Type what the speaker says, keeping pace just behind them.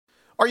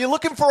Are you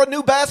looking for a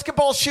new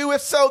basketball shoe?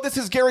 If so, this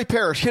is Gary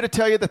Parrish here to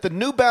tell you that the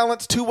New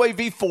Balance 2-Way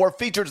V4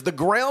 features the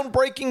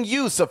groundbreaking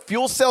use of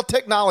fuel cell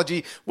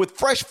technology with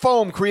fresh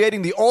foam,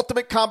 creating the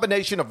ultimate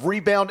combination of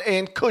rebound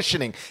and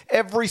cushioning.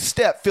 Every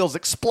step feels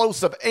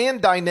explosive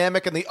and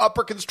dynamic, and the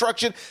upper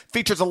construction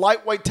features a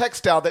lightweight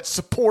textile that's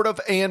supportive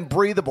and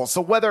breathable.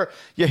 So whether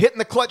you're hitting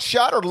the clutch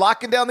shot or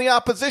locking down the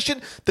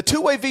opposition, the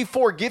 2-Way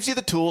V4 gives you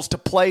the tools to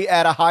play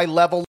at a high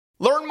level.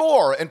 Learn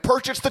more and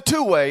purchase the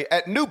 2-Way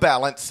at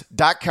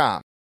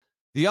newbalance.com.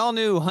 The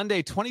all-new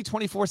Hyundai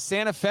 2024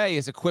 Santa Fe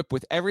is equipped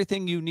with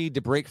everything you need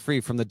to break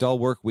free from the dull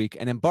work week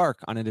and embark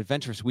on an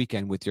adventurous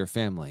weekend with your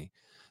family.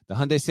 The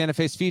Hyundai Santa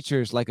Fe's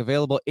features like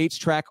available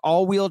H-Track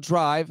all-wheel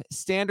drive,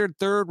 standard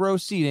third-row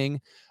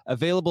seating,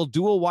 available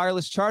dual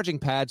wireless charging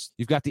pads.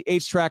 You've got the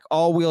H-Track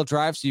all-wheel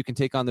drive so you can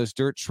take on those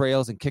dirt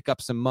trails and kick up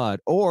some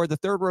mud. Or the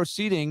third-row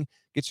seating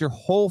gets your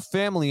whole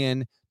family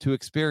in to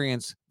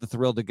experience the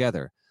thrill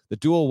together. The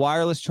dual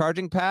wireless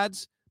charging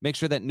pads make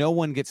sure that no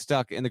one gets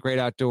stuck in the great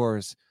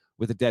outdoors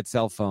with a dead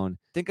cell phone.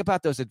 Think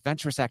about those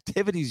adventurous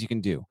activities you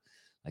can do.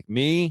 Like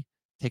me,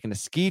 taking a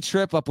ski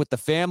trip up with the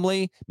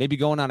family, maybe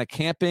going on a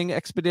camping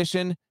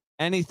expedition,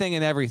 anything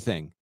and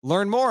everything.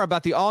 Learn more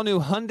about the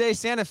all-new Hyundai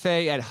Santa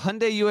Fe at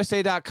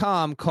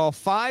HyundaiUSA.com. Call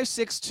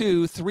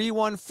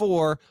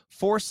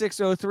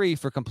 562-314-4603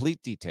 for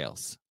complete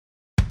details.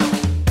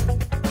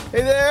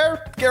 Hey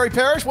there, Gary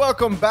Parrish.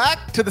 Welcome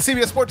back to the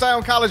CBS Sports Eye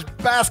on College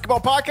Basketball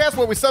Podcast,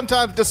 where we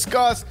sometimes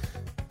discuss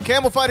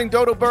camel fighting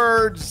dodo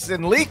birds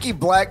and leaky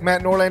black.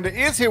 Matt Norlander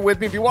is here with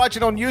me. If you're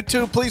watching on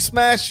YouTube, please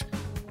smash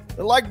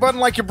the like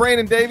button like you're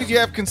Brandon Davies. You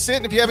have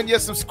consent. If you haven't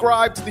yet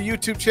subscribed to the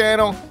YouTube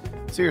channel,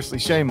 seriously,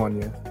 shame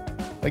on you.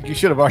 Like, you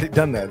should have already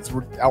done that. It's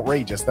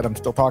outrageous that I'm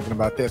still talking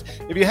about this.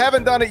 If you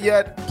haven't done it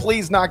yet,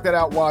 please knock that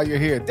out while you're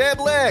here.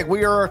 Dead leg.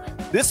 We are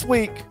this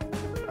week,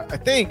 I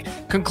think,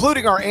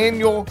 concluding our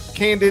annual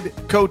Candid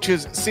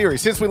Coaches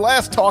series. Since we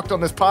last talked on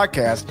this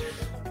podcast,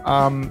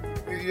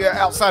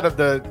 outside of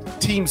the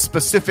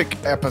team-specific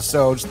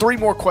episodes, 3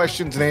 more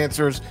questions and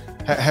answers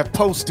have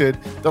posted.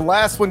 The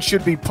last one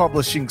should be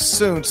publishing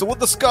soon. So we'll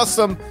discuss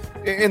them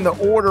in the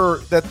order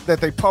that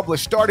they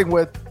publish, starting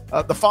with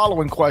the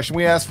following question.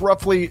 We asked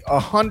roughly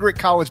 100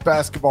 college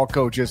basketball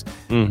coaches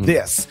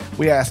this.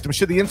 We asked them,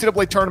 should the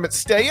NCAA tournament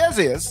stay as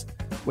is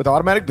with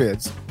automatic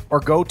bids or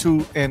go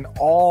to an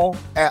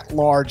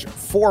all-at-large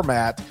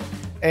format?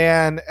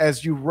 And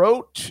as you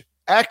wrote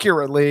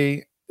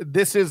accurately,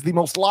 this is the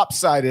most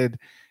lopsided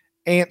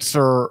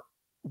answer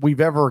we've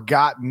ever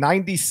got.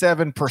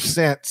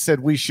 97% said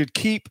we should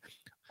keep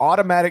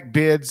automatic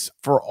bids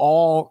for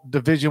all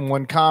Division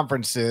I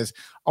conferences.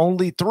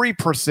 Only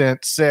 3%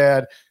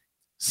 said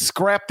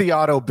scrap the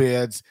auto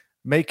bids,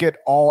 make it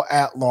all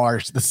at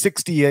large. The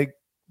 68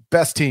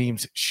 best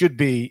teams should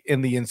be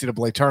in the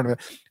NCAA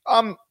tournament.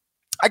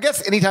 I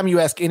guess anytime you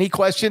ask any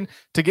question,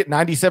 to get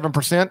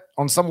 97%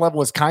 on some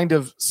level is kind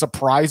of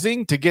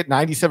surprising. To get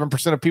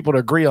 97% of people to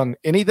agree on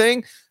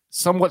anything,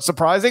 somewhat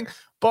surprising.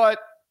 But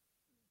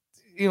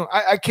you know,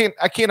 I can't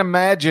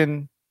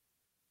imagine.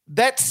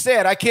 That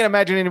said, I can't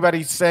imagine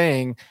anybody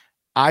saying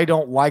I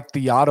don't like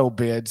the auto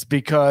bids,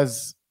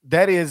 because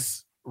that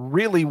is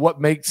really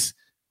what makes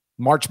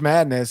March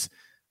Madness.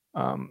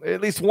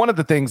 At least one of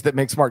the things that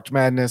makes March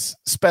Madness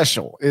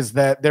special is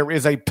that there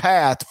is a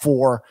path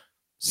for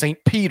St.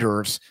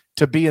 Peter's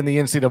to be in the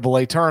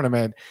NCAA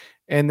tournament.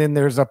 And then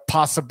there's a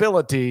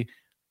possibility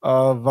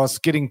of us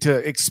getting to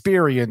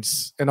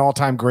experience an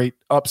all-time great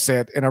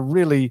upset and a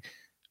really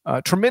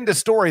tremendous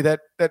story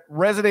that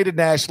resonated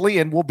nationally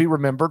and will be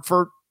remembered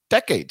for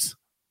decades.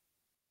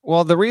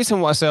 Well, the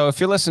reason was, so if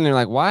you're listening, you're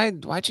like,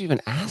 why'd you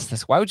even ask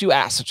this? Why would you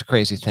ask such a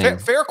crazy thing?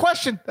 Fair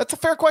question. That's a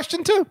fair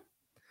question too.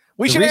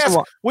 We should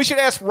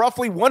ask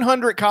roughly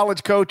 100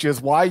 college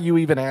coaches why you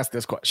even asked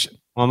this question.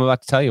 Well, I'm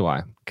about to tell you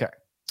why. Okay.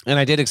 And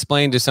I did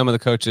explain to some of the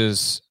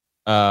coaches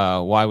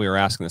why we were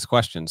asking this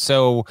question.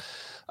 So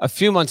a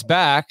few months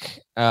back,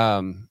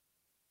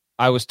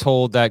 I was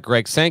told that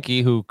Greg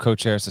Sankey, who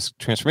co-chairs the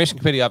Transformation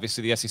Committee,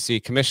 obviously the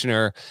SEC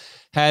commissioner,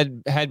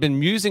 had been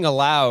musing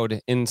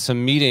aloud in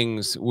some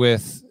meetings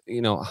with,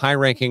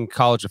 high-ranking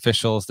college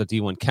officials, the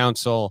D1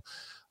 Council,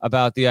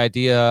 about the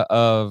idea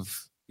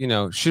of,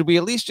 should we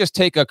at least just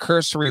take a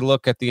cursory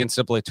look at the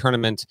NCAA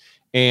tournament,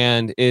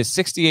 and is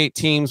 68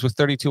 teams with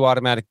 32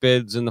 automatic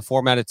bids in the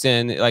format it's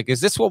in, like,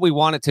 is this what we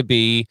want it to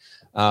be,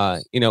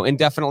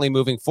 indefinitely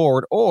moving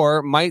forward,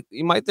 or might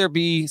there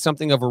be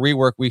something of a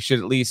rework we should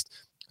at least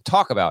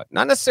talk about?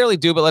 Not necessarily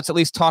do, but let's at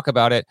least talk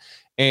about it.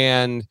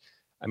 And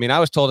I mean, I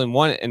was told in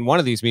one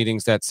of these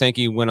meetings that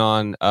Sankey went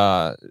on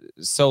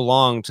so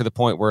long to the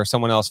point where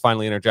someone else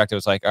finally interjected. It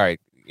was like, all right,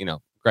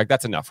 Greg,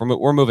 that's enough.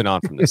 We're moving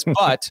on from this.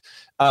 But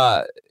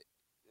a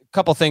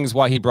couple things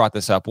why he brought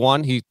this up.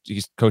 One, he's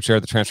co-chair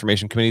of the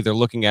Transformation Committee. They're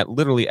looking at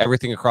literally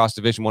everything across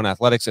Division I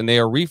athletics, and they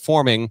are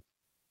reforming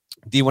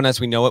D1 as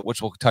we know it, which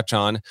we'll touch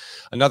on.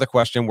 Another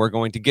question we're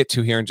going to get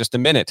to here in just a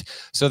minute.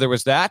 So there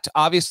was that.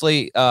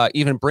 Obviously,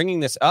 even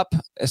bringing this up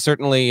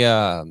certainly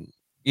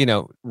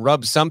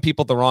rub some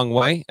people the wrong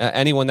way.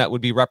 Anyone that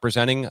would be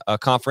representing a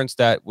conference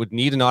that would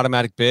need an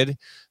automatic bid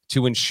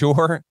to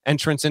ensure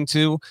entrance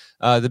into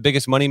the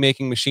biggest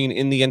money-making machine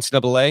in the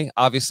NCAA,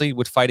 obviously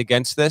would fight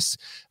against this.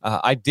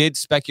 I did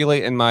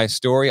speculate in my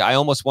story. I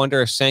almost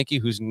wonder if Sankey,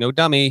 who's no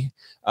dummy,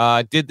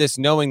 did this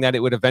knowing that it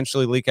would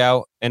eventually leak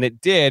out, and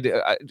it did.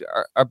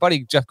 Our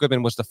buddy Jeff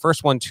Goodman was the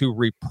first one to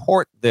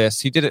report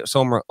this. He did it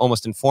so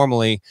almost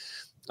informally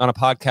on a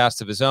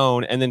podcast of his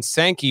own. And then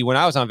Sankey, when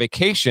I was on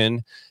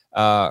vacation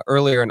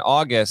earlier in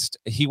August,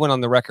 he went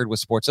on the record with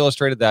Sports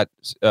Illustrated. That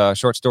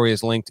short story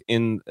is linked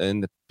in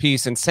the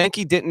piece. And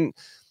Sankey didn't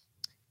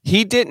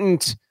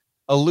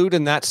allude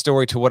in that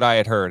story to what I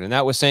had heard. And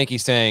that was Sankey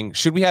saying,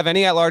 should we have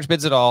any at-large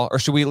bids at all? Or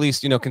should we at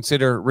least,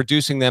 consider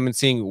reducing them and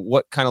seeing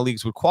what kind of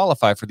leagues would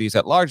qualify for these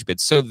at-large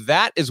bids? So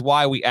that is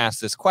why we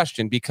asked this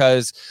question,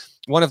 because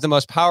one of the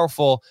most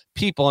powerful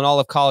people in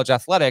all of college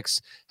athletics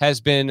has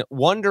been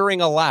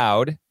wondering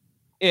aloud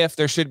if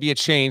there should be a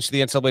change to the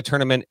NCAA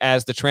tournament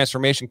as the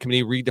transformation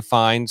committee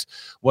redefines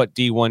what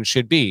D1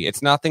 should be.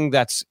 It's nothing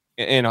that's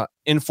in an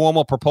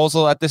informal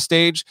proposal at this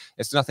stage.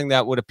 It's nothing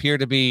that would appear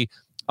to be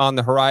on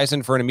the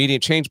horizon for an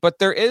immediate change, but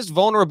there is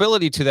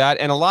vulnerability to that.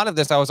 And a lot of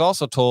this I was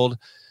also told,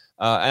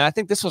 and I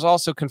think this was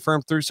also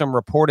confirmed through some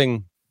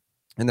reporting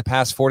in the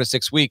past 4 to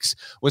 6 weeks,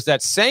 was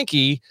that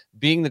Sankey,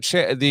 being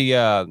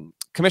the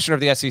commissioner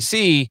of the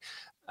SEC,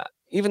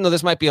 even though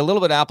this might be a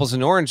little bit apples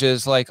and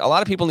oranges, like a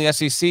lot of people in the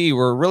SEC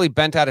were really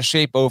bent out of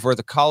shape over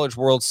the College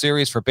World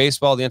Series for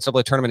baseball, the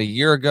NCAA tournament a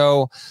year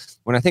ago,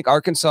 when I think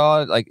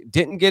Arkansas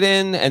didn't get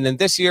in. And then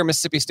this year,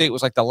 Mississippi State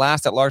was the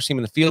last at-large team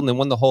in the field and then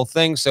won the whole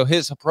thing. So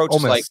his approach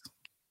is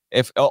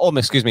if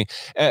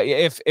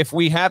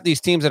we have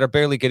these teams that are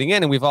barely getting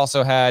in, and we've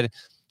also had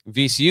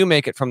VCU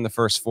make it from the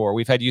first 4.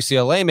 We've had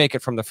UCLA make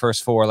it from the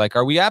first 4.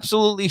 Are we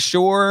absolutely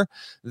sure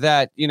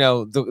that,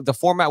 the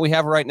format we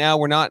have right now,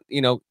 we're not,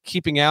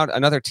 keeping out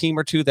another team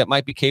or two that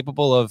might be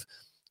capable of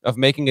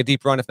making a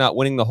deep run, if not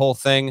winning the whole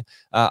thing?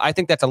 I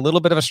think that's a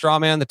little bit of a straw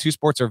man. The two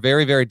sports are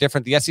very, very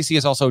different. The SEC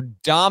is also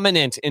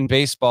dominant in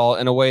baseball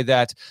in a way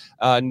that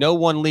no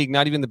one league,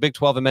 not even the Big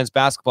 12 and men's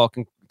basketball,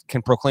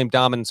 can proclaim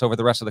dominance over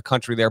the rest of the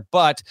country there.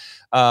 But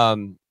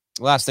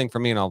last thing for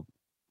me, and I'll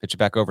pitch it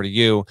back over to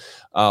you.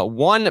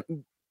 One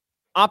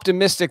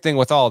optimistic thing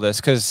with all this,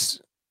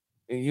 because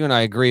you and I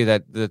agree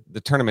that the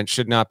tournament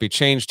should not be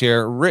changed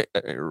here.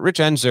 Rich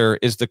Enzer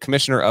is the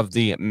commissioner of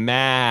the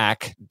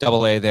MAC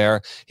AA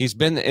there. He's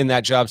been in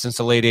that job since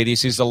the late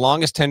 80s. He's the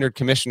longest tenured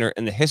commissioner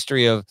in the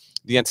history of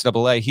the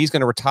NCAA. He's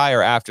going to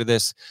retire after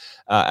this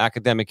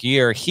academic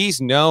year.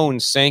 He's known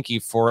Sankey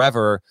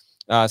forever,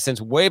 since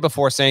way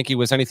before Sankey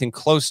was anything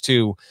close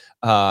to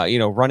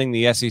running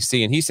the SEC.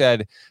 And he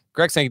said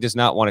Greg Sankey does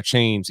not want to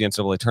change the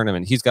NCAA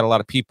tournament. He's got a lot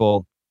of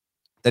people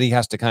that he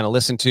has to kind of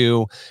listen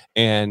to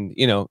and,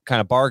 kind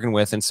of bargain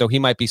with. And so he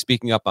might be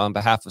speaking up on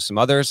behalf of some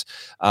others.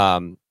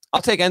 I'll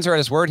take Enzer at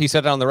his word. He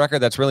said it on the record.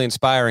 That's really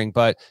inspiring.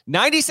 But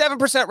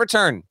 97%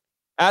 return.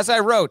 As I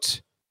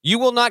wrote, you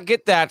will not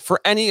get that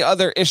for any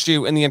other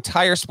issue in the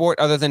entire sport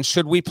other than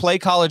should we play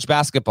college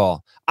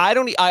basketball?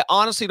 I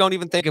honestly don't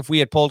even think if we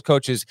had polled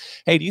coaches,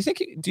 hey, do you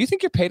think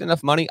you're paid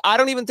enough money? I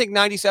don't even think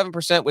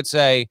 97% would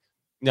say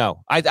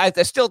no. I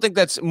still think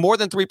that's more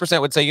than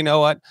 3% would say, you know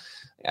what?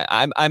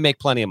 I make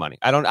plenty of money.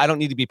 I don't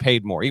need to be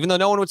paid more, even though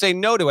no one would say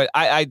no to it.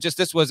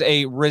 This was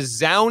a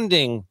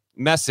resounding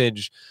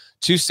message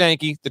to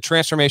Sankey, the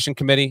transformation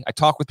committee. I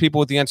talked with people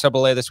with the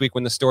NCAA this week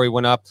when the story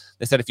went up.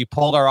 They said if you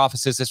polled our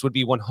offices, this would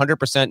be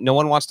 100%. No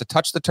one wants to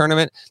touch the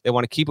tournament. They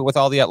want to keep it with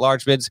all the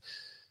at-large bids.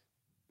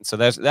 So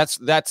that's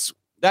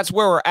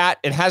where we're at.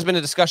 It has been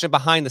a discussion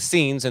behind the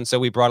scenes, and so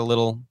we brought a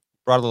little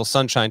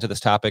sunshine to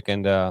this topic,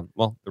 and the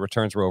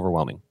returns were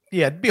overwhelming.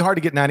 Yeah, it'd be hard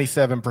to get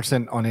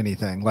 97% on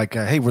anything.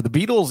 Hey, were the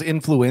Beatles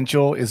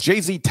influential? Is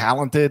Jay-Z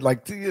talented?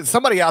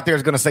 Somebody out there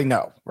is going to say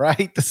no,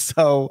 right?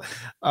 So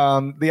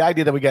the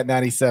idea that we got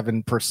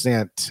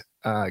 97%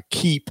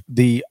 keep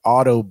the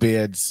auto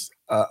bids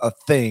a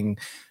thing,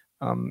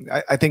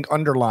 I think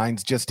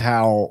underlines just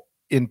how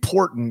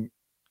important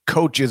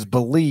coaches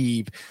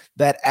believe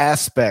that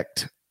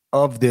aspect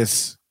of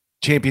this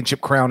championship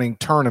crowning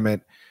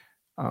tournament,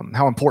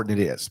 how important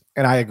it is.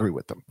 And I agree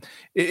with them.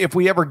 If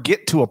we ever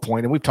get to a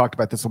point, and we've talked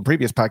about this on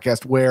previous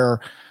podcasts, where,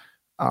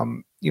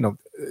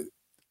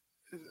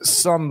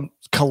 some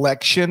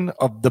collection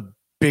of the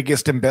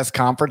biggest and best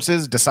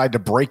conferences decide to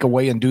break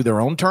away and do their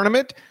own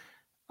tournament,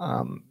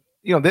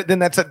 then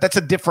that's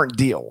a different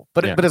deal.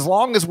 But as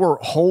long as we're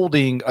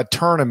holding a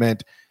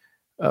tournament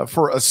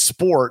for a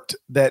sport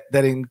that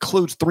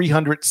includes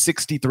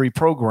 363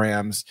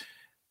 programs,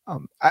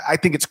 I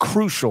think it's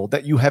crucial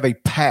that you have a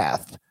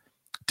path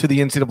to the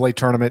NCAA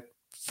tournament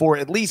for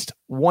at least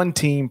one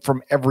team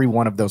from every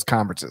one of those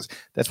conferences.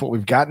 That's what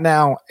we've got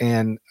now,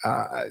 and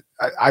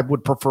I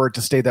would prefer it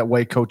to stay that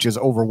way. Coaches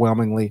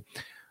overwhelmingly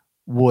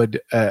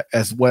would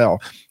as well.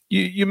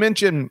 You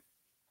mentioned,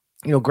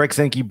 Greg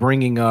Sankey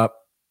bringing up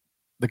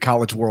the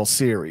College World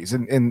Series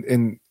and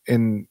the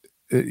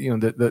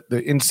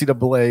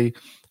NCAA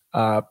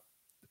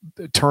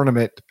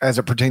tournament as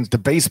it pertains to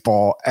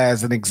baseball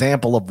as an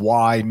example of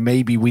why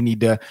maybe we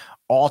need to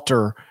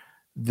alter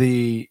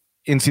the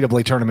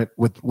NCAA tournament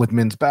with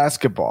men's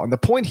basketball. And the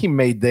point he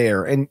made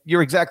there, and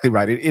you're exactly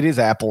right, it is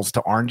apples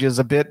to oranges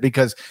a bit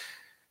because,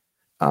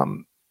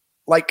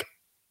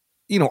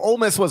 Ole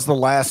Miss was the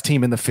last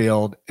team in the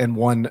field and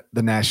won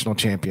the national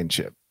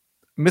championship.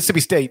 Mississippi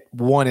State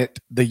won it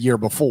the year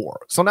before.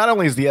 So not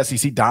only is the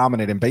SEC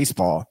dominant in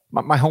baseball,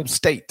 my home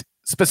state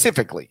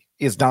specifically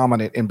is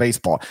dominant in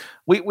baseball.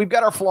 We've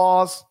got our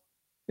flaws.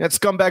 That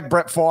scumbag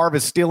Brett Favre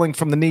is stealing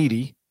from the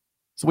needy.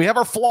 So we have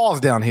our flaws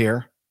down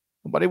here.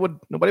 Nobody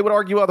would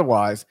argue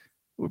otherwise.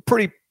 We're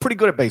pretty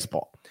good at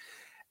baseball.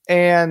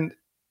 And,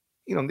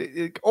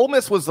 Ole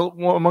Miss was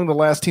among the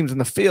last teams in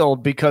the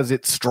field because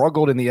it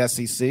struggled in the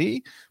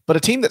SEC. But a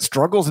team that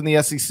struggles in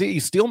the SEC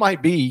still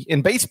might be,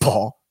 in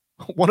baseball,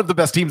 one of the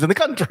best teams in the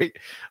country,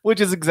 which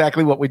is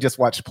exactly what we just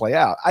watched play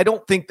out. I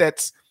don't think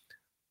that's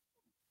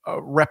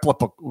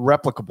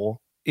replicable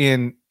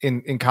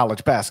in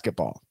college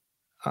basketball.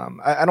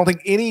 I don't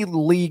think any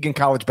league in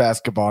college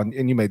basketball,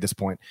 and you made this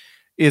point,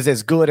 is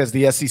as good as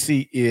the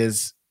SEC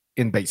is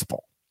in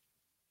baseball.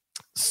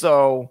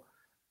 So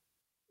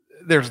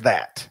there's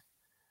that.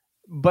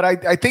 But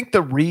I think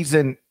the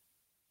reason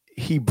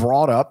he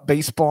brought up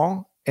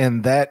baseball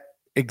and that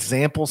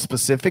example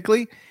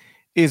specifically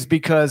is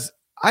because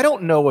I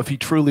don't know if he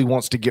truly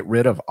wants to get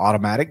rid of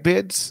automatic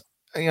bids.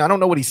 I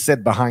don't know what he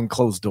said behind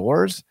closed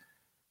doors.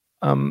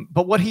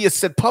 But what he has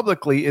said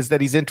publicly is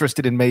that he's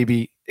interested in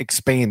maybe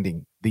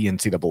expanding the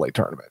NCAA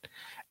tournament.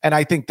 And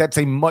I think that's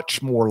a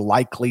much more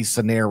likely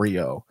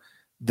scenario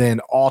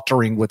than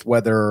altering with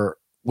whether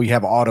we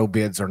have auto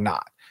bids or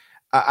not.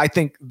 I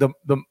think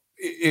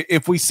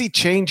if we see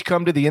change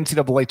come to the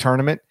NCAA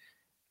tournament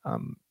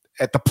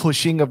at the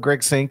pushing of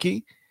Greg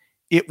Sankey,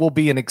 it will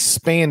be an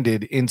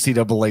expanded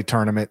NCAA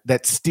tournament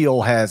that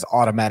still has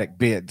automatic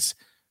bids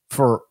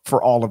for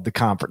all of the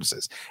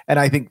conferences. And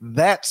I think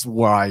that's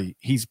why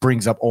he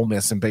brings up Ole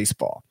Miss in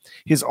baseball.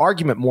 His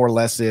argument more or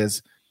less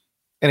is,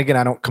 and again,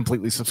 I don't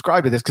completely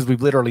subscribe to this because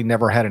we've literally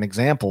never had an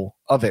example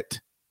of it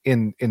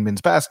in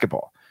men's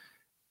basketball.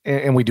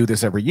 And we do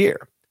this every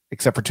year,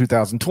 except for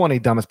 2020,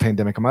 dumbest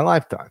pandemic of my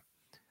lifetime.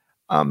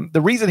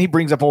 The reason he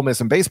brings up Ole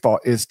Miss in baseball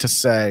is to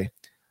say,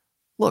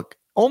 look,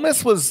 Ole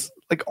Miss was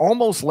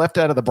almost left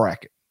out of the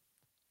bracket,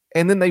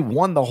 and then they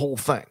won the whole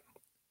thing.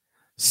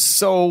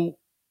 So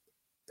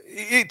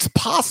it's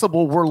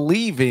possible we're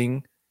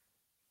leaving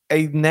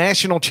a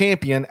national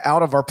champion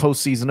out of our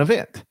postseason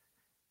event.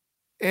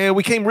 And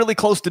we came really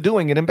close to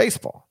doing it in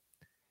baseball.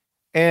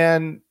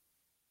 And,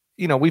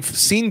 we've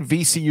seen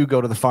VCU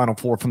go to the Final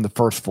Four from the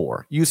first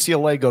four.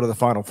 UCLA go to the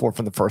Final Four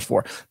from the first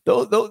four.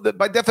 Though,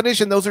 by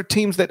definition, those are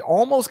teams that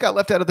almost got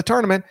left out of the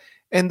tournament,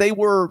 and they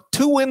were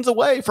 2 wins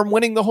away from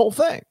winning the whole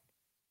thing.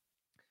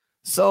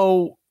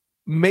 So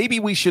maybe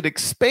we should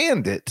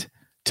expand it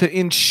to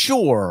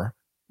ensure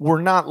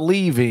we're not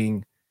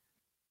leaving,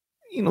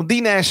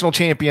 the national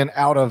champion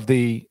out of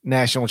the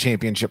national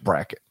championship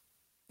bracket.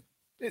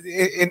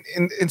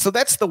 And so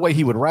that's the way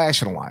he would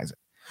rationalize it.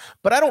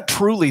 But I don't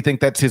truly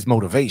think that's his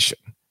motivation.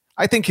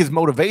 I think his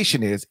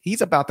motivation is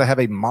he's about to have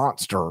a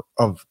monster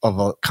of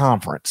a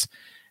conference.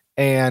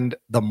 And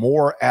the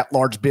more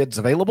at-large bids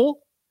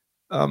available,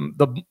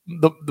 the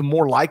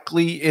more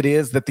likely it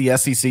is that the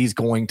SEC is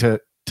going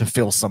to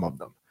fill some of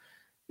them.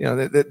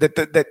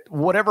 That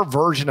whatever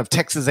version of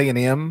Texas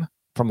A&M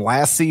from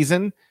last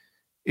season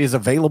is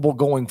available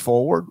going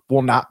forward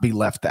will not be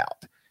left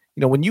out.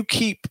 When you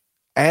keep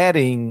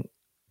adding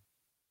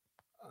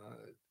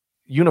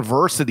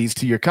universities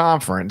to your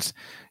conference,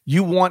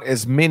 you want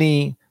as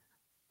many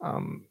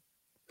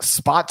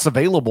spots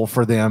available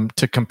for them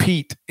to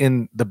compete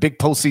in the big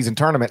postseason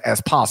tournament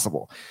as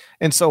possible.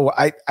 And so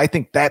I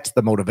think that's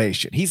the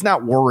motivation. He's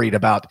not worried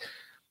about,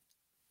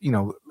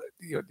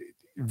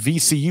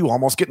 VCU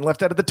almost getting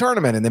left out of the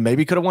tournament and then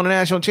maybe could have won a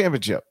national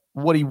championship.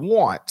 What he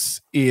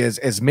wants is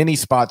as many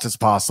spots as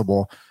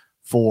possible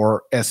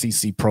for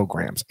SEC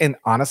programs. And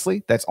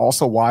honestly, that's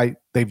also why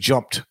they've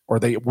jumped, or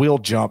they will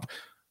jump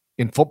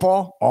in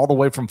football all the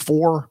way from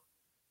 4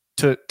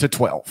 to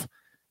 12.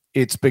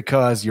 It's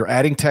because you're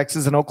adding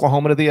Texas and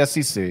Oklahoma to the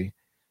SEC.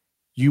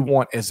 You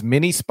want as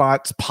many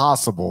spots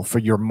possible for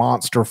your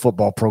monster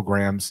football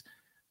programs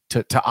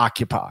to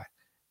occupy.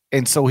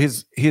 And so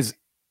his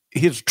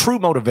true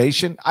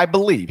motivation, I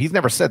believe, he's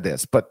never said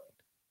this, but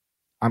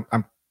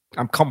I'm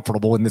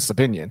comfortable in this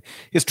opinion.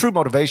 His true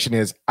motivation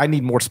is I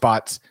need more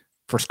spots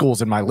for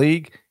schools in my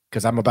league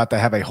because I'm about to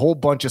have a whole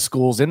bunch of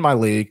schools in my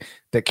league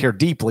that care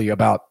deeply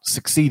about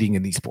succeeding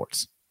in these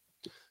sports.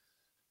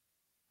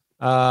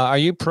 Are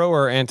you pro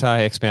or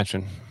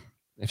anti-expansion?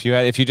 If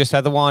you just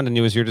had the wand and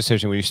it was your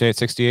decision, would you stay at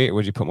 68 or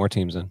would you put more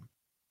teams in?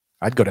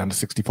 I'd go down to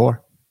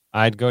 64.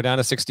 I'd go down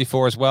to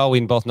 64 as well. We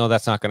both know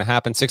that's not going to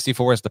happen.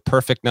 64 is the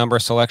perfect number.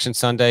 Selection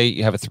Sunday,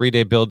 you have a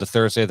 3-day build to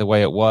Thursday the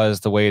way it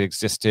was, the way it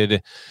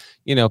existed.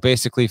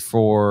 basically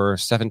for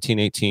 17,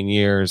 18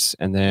 years.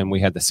 And then we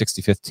had the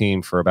 65th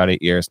team for about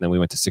 8 years. And then we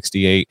went to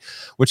 68,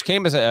 which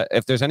came as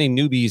if there's any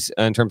newbies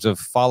in terms of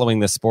following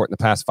this sport in the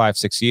past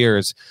 5-6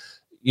 years,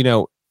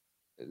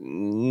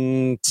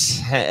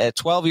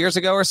 12 years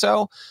ago or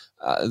so,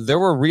 there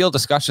were real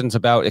discussions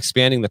about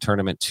expanding the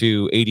tournament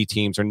to 80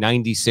 teams or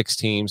 96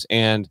 teams.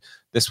 And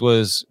this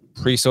was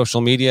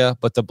pre-social media,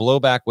 but the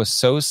blowback was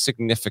so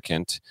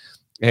significant.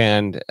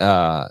 And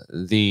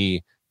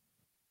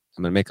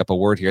I'm going to make up a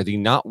word here. The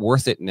not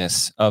worth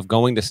itness of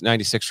going to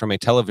 96 from a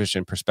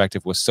television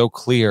perspective was so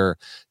clear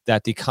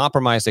that the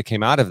compromise that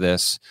came out of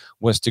this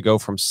was to go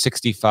from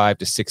 65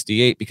 to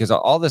 68, because a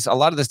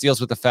lot of this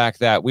deals with the fact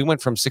that we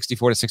went from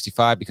 64 to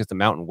 65 because the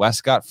Mountain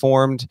West got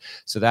formed.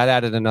 So that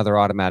added another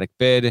automatic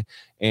bid.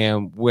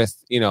 And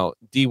with,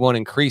 D1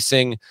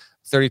 increasing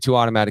 32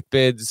 automatic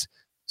bids,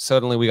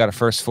 suddenly we got a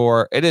first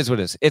four. It is what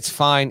it is. It's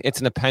fine.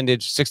 It's an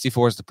appendage.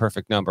 64 is the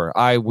perfect number.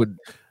 I would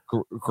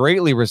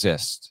greatly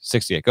resist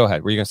 68. Go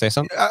ahead. Were you going to say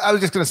something? I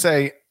was just going to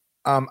say,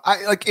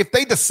 if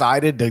they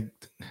decided to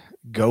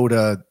go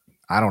to,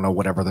 I don't know,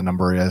 whatever the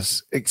number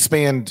is,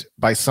 expand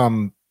by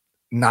some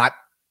not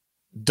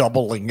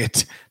doubling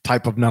it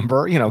type of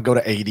number, go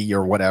to 80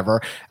 or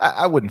whatever,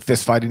 I wouldn't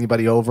fist fight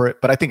anybody over it,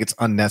 but I think it's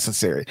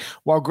unnecessary.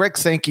 While Greg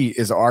Sankey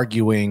is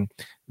arguing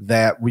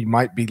that we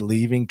might be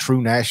leaving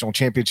true national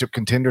championship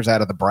contenders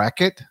out of the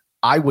bracket,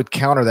 I would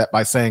counter that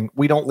by saying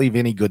we don't leave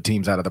any good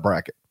teams out of the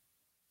bracket.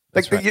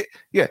 Right.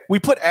 We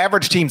put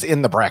average teams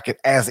in the bracket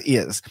as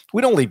is.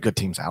 We don't leave good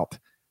teams out.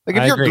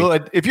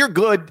 If you're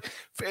good,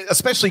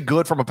 especially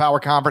good from a power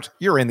conference,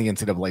 you're in the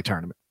NCAA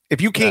tournament. If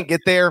you can't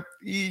get there,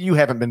 you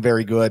haven't been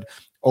very good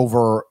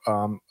over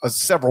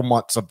several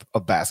months of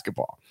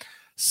basketball.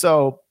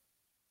 So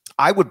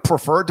I would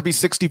prefer it to be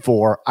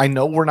 64. I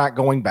know we're not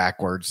going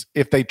backwards.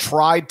 If they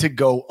tried to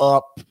go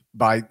up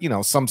by,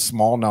 some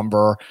small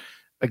number,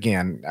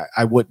 again,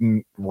 I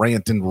wouldn't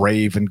rant and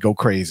rave and go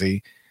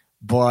crazy,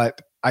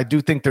 but I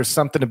do think there's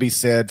something to be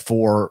said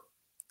for,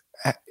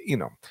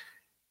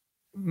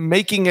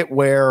 making it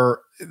where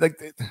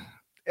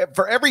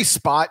for every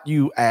spot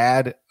you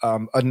add,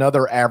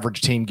 another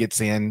average team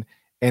gets in,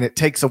 and it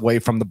takes away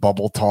from the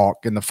bubble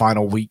talk in the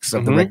final weeks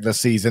of the regular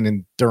season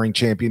and during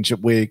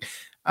championship week.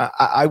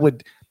 I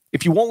would,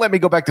 if you won't let me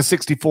go back to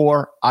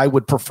 64, I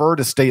would prefer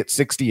to stay at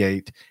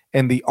 68.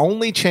 And the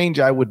only change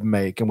I would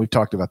make, and we've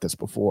talked about this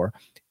before,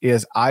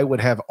 is I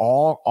would have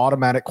all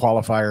automatic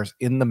qualifiers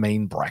in the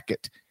main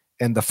bracket.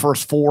 And the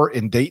first four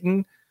in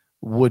Dayton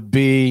would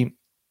be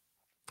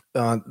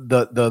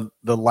the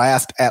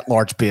last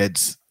at-large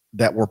bids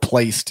that were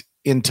placed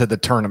into the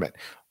tournament.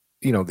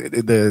 What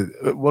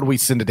do we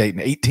send to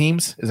Dayton? 8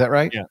 teams? Is that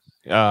right? Yeah.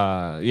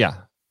 Yeah. Yes.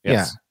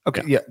 Yeah.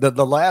 Okay. Yeah.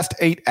 The last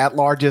 8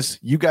 at-larges,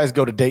 you guys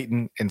go to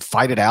Dayton and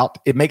fight it out.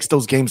 It makes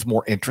those games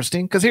more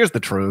interesting because here's the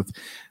truth.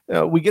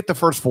 We get the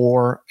first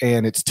 4,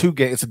 and it's 2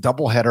 games. It's a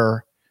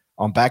doubleheader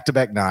on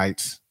back-to-back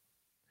nights.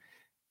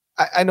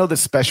 I know this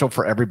is special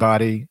for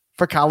everybody.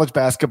 For college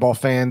basketball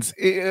fans,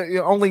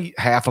 only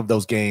half of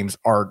those games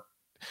are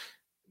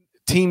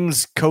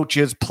teams,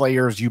 coaches,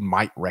 players you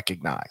might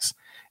recognize.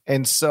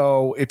 And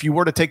so if you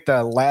were to take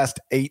the last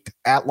 8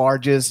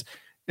 at-larges,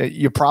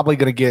 you're definitely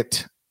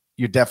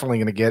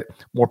going to get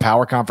more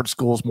power conference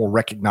schools, more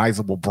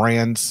recognizable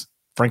brands,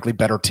 frankly,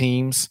 better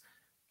teams,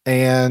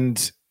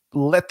 and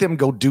let them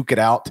go duke it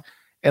out.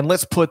 And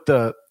let's put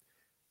the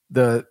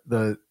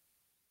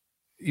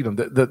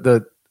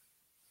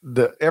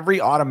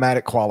every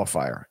automatic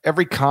qualifier,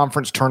 every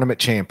conference tournament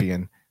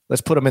champion,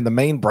 let's put them in the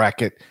main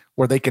bracket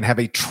where they can have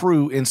a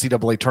true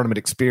NCAA tournament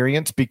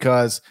experience,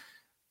 because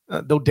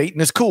though Dayton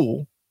is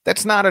cool,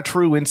 that's not a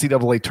true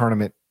NCAA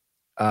tournament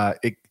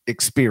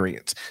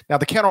experience. Now,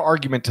 the counter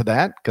argument to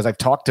that, because I've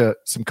talked to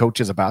some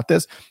coaches about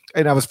this,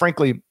 and I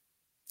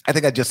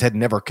think I just had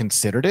never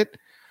considered it,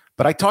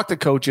 but I talked to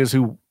coaches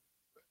who,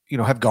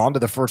 have gone to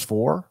the first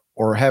 4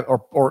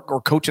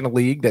 or coach in a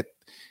league that,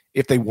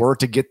 if they were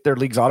to get their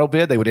league's auto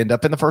bid, they would end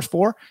up in the first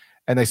 4.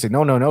 And they say,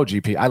 no,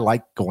 GP, I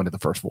like going to the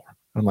first 4.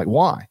 And I'm like,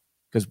 why?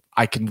 Because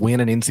I can win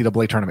an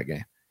NCAA tournament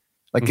game.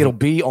 It'll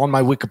be on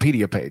my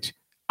Wikipedia page.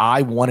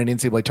 I won an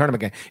NCAA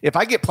tournament game. If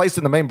I get placed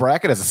in the main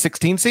bracket as a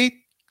 16 seed,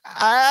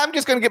 I'm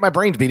just going to get my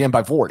brains beat in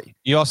by 40.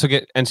 You also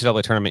get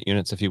NCAA tournament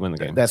units if you win the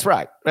game. That's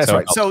right.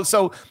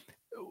 So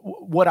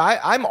what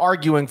I'm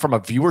arguing from a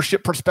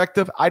viewership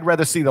perspective, I'd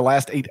rather see the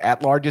last 8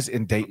 at-larges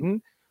in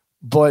Dayton,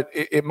 but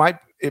it might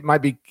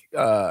be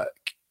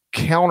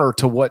counter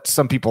to what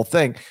some people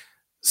think.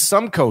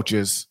 Some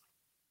coaches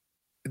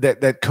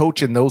that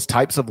coach in those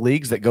types of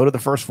leagues that go to the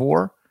first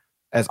 4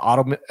 as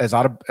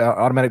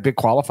automatic big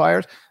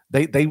qualifiers,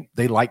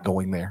 they like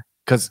going there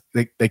because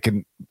they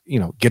can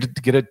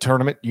get a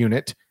tournament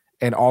unit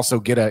and also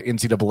get a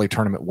NCAA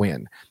tournament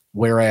win.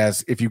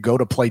 Whereas if you go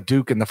to play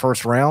Duke in the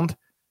first round,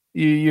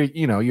 you're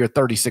a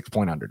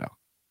 36-point underdog.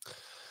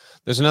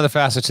 There's another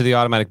facet to the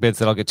automatic bids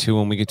that I'll get to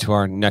when we get to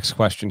our next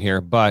question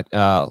here. But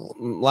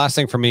last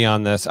thing for me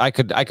on this, I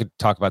could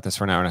talk about this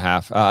for an hour and a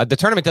half. The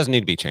tournament doesn't need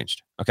to be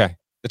changed. Okay.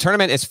 The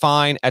tournament is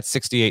fine at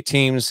 68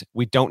 teams.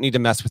 We don't need to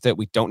mess with it.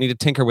 We don't need to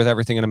tinker with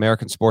everything in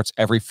American sports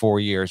every 4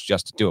 years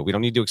just to do it. We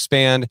don't need to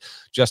expand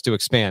just to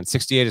expand.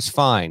 68 is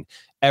fine.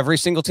 Every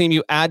single team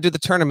you add to the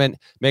tournament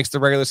makes the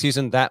regular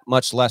season that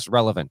much less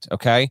relevant,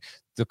 okay?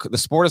 The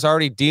sport is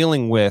already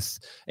dealing with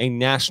a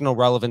national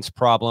relevance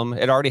problem.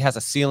 It already has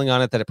a ceiling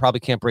on it that it probably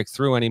can't break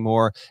through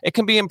anymore. It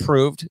can be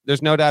improved.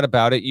 There's no doubt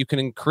about it. You can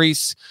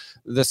increase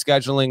the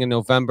scheduling in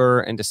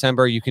November and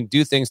December. You can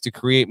do things to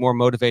create more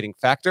motivating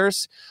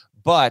factors.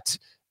 But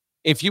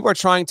if you are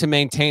trying to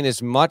maintain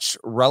as much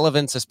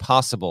relevance as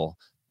possible,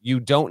 you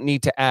don't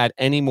need to add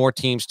any more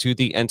teams to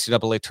the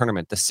NCAA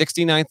tournament. The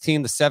 69th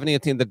team, the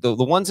 70th team, the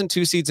 1 and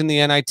 2 seeds in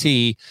the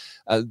NIT,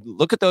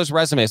 look at those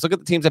resumes. Look at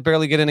the teams that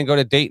barely get in and go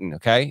to Dayton,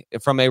 okay?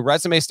 From a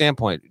resume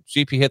standpoint,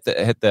 GP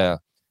hit the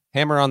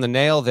hammer on the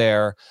nail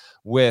there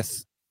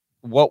with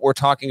what we're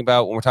talking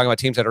about when we're talking about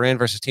teams that are in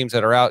versus teams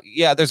that are out.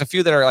 Yeah, there's a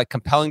few that are like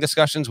compelling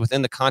discussions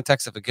within the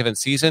context of a given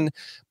season,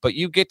 but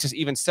you get to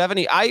even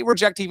 70. I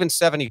reject even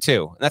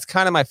 72. And that's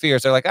kind of my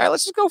fears. They're like, all right,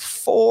 let's just go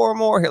 4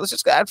 more here. Let's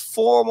just add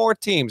 4 more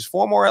teams,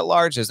 4 more at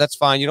larges. That's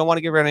fine. You don't want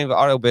to get rid of any of the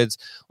auto bids.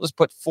 Let's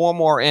put 4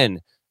 more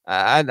in.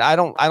 I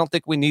don't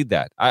think we need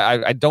that.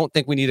 I don't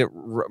think we need it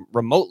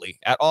remotely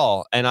at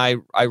all. And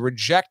I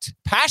reject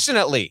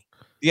passionately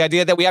the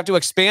idea that we have to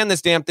expand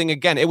this damn thing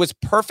again. It was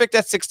perfect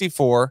at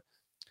 64.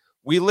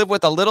 We live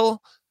with a little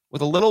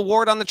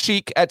wart on the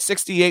cheek at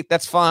 68.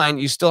 That's fine.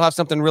 You still have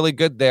something really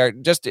good there.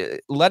 Just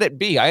let it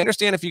be. I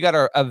understand if you got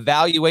to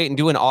evaluate and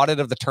do an audit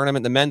of the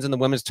tournament, the men's and the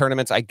women's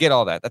tournaments. I get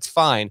all that. That's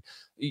fine.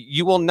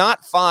 You will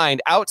not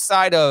find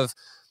outside of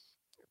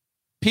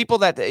people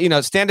that,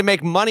 stand to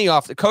make money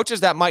off the coaches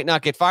that might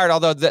not get fired.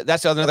 Although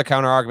that's another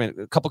counter argument.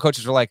 A couple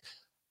coaches were like,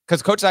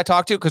 because coaches I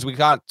talked to, because we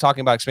got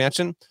talking about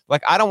expansion,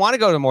 like, I don't want to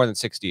go to more than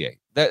 68.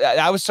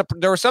 There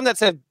were some that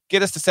said,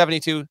 get us to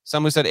 72.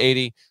 Some who said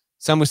 80.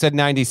 Some who said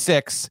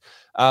 96,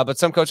 but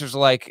some coaches are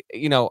like,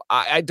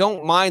 I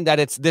don't mind that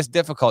it's this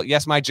difficult.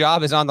 Yes, my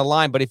job is on the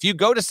line, but if you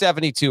go to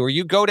 72 or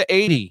you go to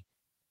 80,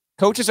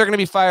 coaches are going to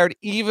be fired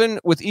even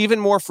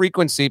more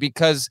frequency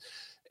because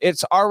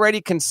it's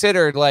already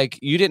considered like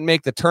you didn't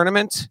make the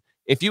tournament.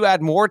 If you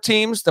add more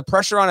teams, the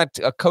pressure on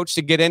a coach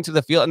to get into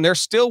the field, and there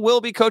still will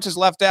be coaches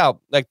left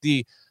out. Like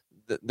the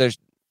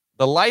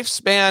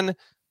lifespan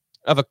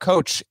of a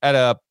coach at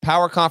a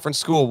power conference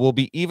school will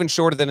be even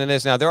shorter than it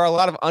is now. There are a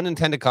lot of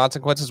unintended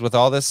consequences with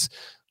all this.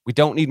 We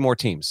don't need more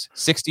teams.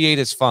 68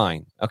 is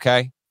fine.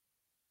 Okay,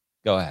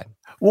 go ahead.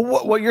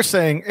 Well, what you're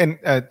saying, and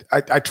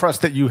I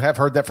trust that you have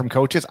heard that from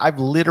coaches. I've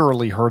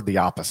literally heard the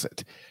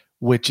opposite,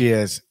 which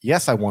is,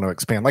 yes, I want to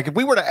expand. Like if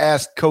we were to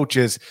ask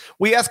coaches,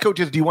 do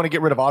you want to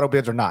get rid of auto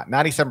bids or not?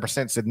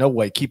 97% said no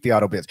way, keep the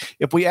auto bids.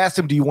 If we asked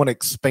them, do you want to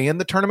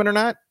expand the tournament or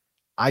not?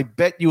 I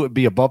bet you it would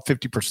be above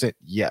 50%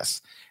 yes.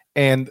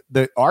 And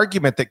the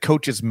argument that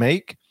coaches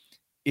make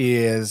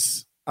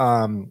is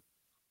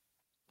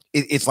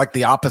it's like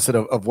the opposite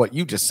of what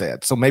you just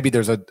said. So maybe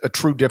there's a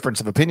true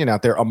difference of opinion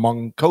out there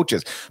among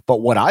coaches.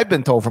 But what I've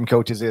been told from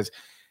coaches is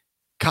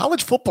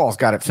college football's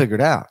got it figured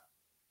out.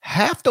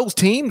 Half those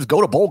teams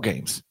go to bowl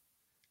games.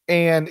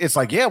 And it's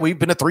like, yeah, we've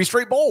been to 3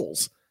 straight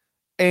bowls.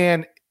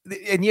 And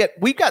yet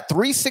we've got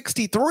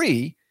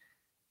 363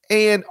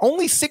 and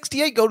only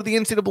 68 go to the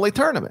NCAA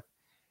tournament.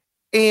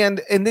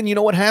 And then you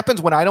know what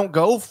happens when I don't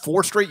go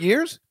 4 straight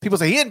years? People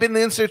say he hadn't been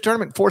in the NCAA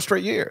tournament 4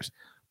 straight years.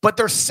 But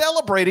they're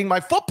celebrating my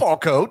football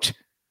coach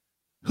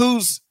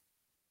who's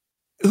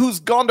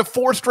gone to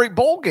 4 straight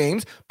bowl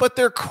games, but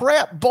they're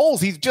crap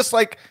bowls. He's just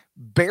like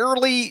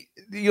barely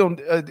in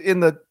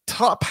the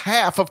top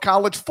half of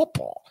college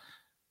football.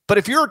 But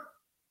if you're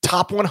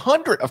top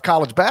 100 of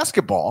college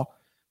basketball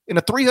in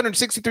a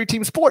 363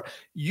 team sport,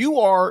 you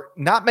are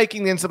not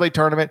making the NCAA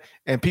tournament,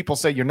 and people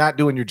say you're not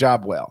doing your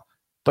job well.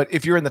 But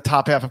if you're in the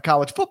top half of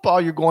college football,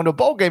 you're going to a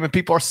bowl game and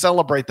people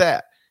celebrate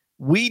that.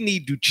 We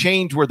need to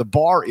change where the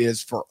bar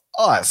is for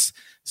us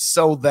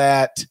so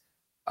that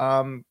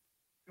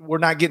we're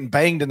not getting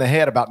banged in the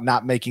head about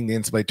not making the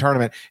NCAA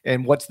tournament.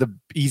 And what's the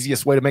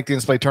easiest way to make the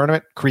NCAA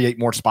tournament? Create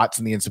more spots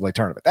in the NCAA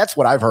tournament. That's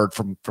what I've heard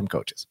from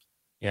coaches.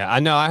 Yeah, I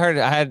know. I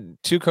had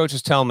 2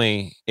 coaches tell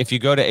me if you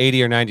go to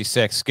 80 or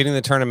 96, getting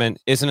the tournament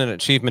isn't an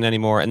achievement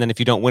anymore. And then if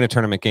you don't win a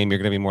tournament game, you're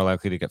going to be more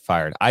likely to get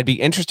fired. I'd be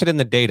interested in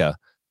the data.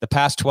 The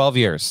past 12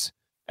 years,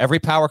 every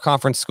power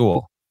conference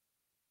school,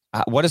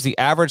 what is the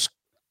average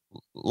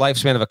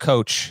lifespan of a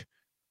coach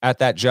at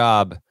that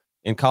job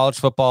in college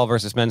football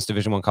versus men's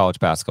Division I college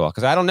basketball?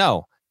 Because I don't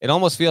know. It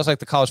almost feels like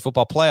the college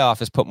football playoff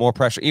has put more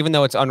pressure, even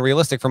though it's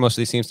unrealistic for most of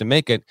these teams to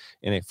make it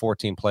in a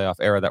 14 playoff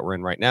era that we're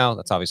in right now.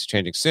 That's obviously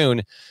changing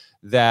soon,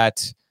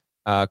 that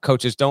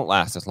coaches don't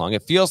last as long.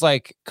 It feels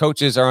like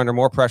coaches are under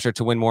more pressure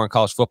to win more in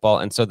college football,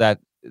 and so that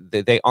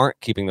they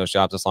aren't keeping those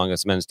jobs as long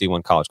as men's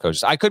D1 college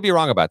coaches. I could be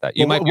wrong about that.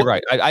 You might be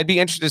right. I'd be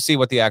interested to see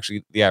what the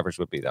average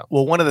would be, though.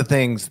 Well, one of the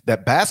things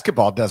that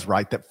basketball does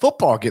right that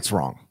football gets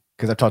wrong,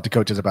 because I've talked to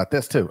coaches about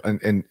this too,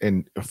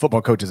 and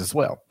football coaches as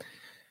well.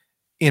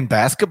 In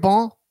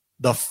basketball,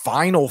 the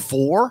Final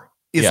Four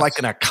is like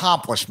an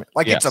accomplishment.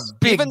 Like it's a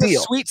big Even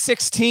deal. The Sweet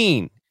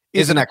 16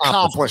 is an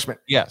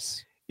accomplishment.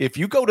 Yes. if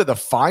you go to the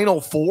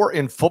Final Four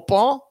in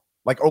football,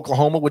 like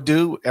Oklahoma would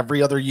do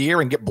every other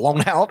year and get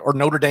blown out, or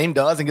Notre Dame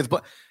does and gets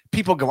blown,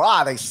 people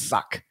go, they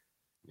suck.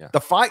 Yeah.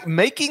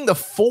 Making the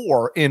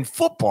four in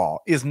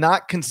football is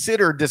not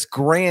considered this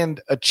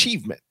grand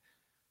achievement.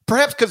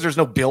 Perhaps because there's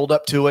no build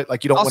up to it.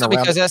 Like you don't also win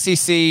around. Because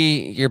SEC,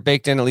 you're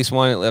baked in at least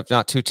one, if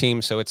not two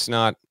teams. So it's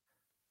not,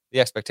 the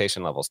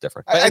expectation level is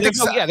different. But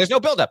there's no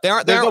build up. They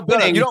aren't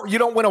winning. You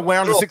don't win a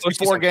round of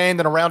 64 game,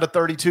 then a round of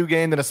 32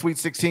 game, then a Sweet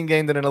 16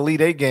 game, then an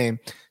Elite 8 game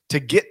to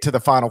get to the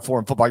Final Four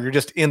in football. You're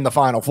just in the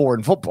Final Four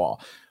in football.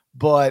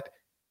 But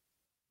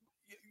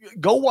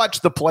go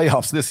watch the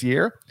playoffs this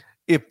year.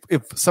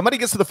 If somebody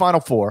gets to the Final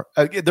Four,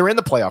 they're in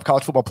the playoff,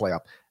 college football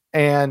playoff.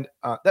 And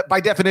that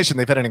by definition,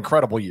 they've had an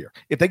incredible year.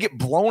 If they get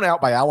blown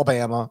out by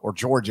Alabama or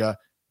Georgia,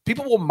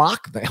 people will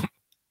mock them.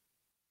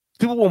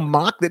 People will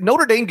mock that.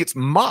 Notre Dame gets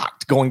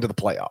mocked going to the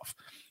playoff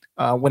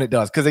when it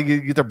does, because they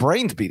get their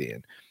brains beat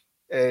in.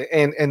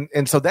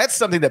 And so that's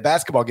something that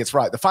basketball gets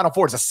right. The Final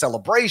Four is a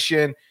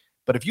celebration,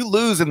 but if you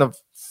lose in the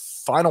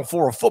Final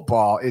Four of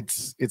football,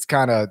 it's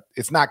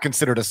not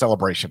considered a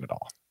celebration at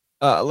all.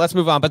 Let's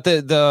move on. But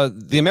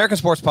the American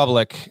sports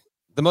public,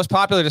 the most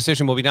popular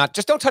decision will be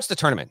just don't touch the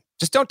tournament.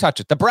 Just don't touch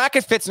it. The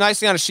bracket fits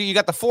nicely on a sheet. You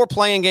got the 4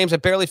 playing games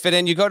that barely fit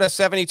in. You go to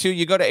 72,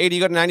 you go to 80,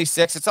 you go to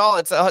 96. It's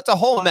a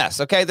whole mess.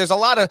 Okay. There's a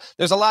lot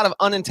of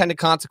unintended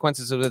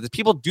consequences of this.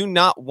 People do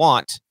not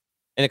want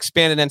an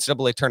expanded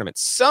NCAA tournament.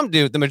 Some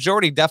do. The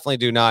majority definitely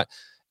do not.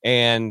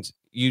 And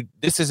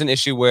this is an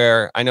issue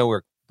where I know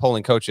we're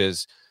polling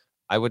coaches.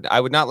 I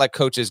would not let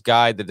coaches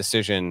guide the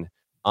decision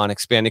on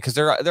expanding, because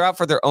they're out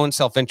for their own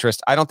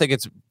self-interest. I don't think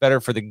it's better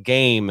for the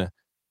game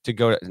to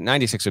go to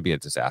 96 would be a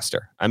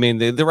disaster. I mean,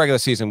 the regular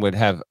season would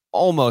have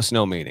almost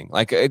no meaning.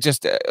 Like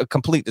just a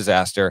complete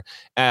disaster.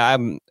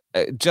 I'm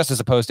just as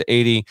opposed to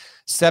 80,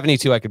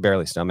 72. I could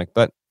barely stomach,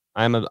 but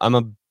I'm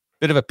a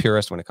bit of a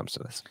purist when it comes to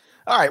this.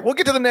 All right, we'll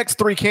get to the next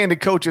 3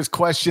 Candid Coaches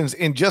questions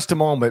in just a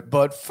moment,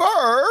 but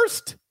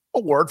first, a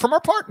word from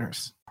our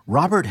partners.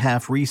 Robert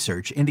Half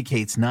research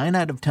indicates 9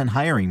 out of 10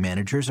 hiring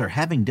managers are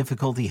having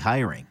difficulty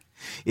hiring.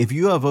 If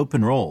you have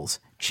open roles,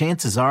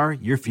 chances are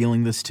you're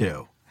feeling this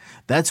too.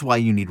 That's why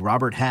you need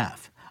Robert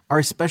Half.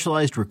 Our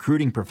specialized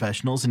recruiting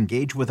professionals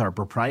engage with our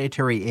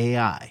proprietary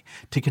AI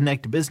to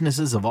connect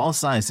businesses of all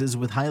sizes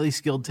with highly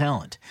skilled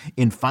talent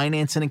in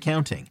finance and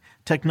accounting,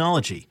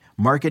 technology,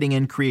 marketing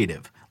and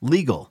creative,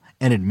 legal,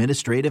 and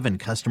administrative and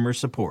customer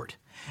support.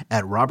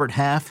 At Robert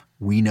Half,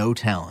 we know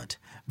talent.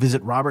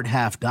 Visit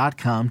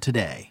roberthalf.com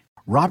today.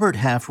 Robert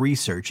Half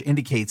research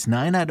indicates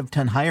 9 out of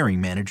 10 hiring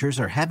managers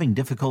are having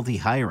difficulty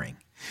hiring.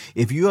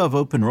 If you have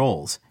open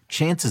roles,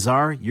 chances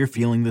are you're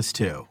feeling this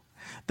too.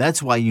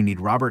 That's why you need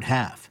Robert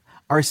Half.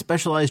 Our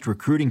specialized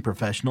recruiting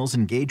professionals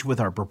engage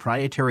with our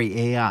proprietary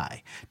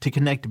AI to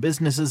connect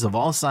businesses of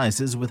all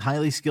sizes with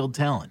highly skilled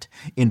talent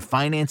in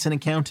finance and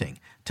accounting,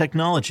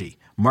 technology,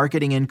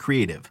 marketing and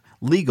creative,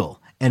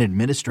 legal, and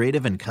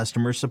administrative and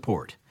customer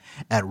support.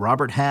 At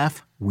Robert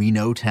Half, we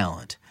know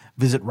talent.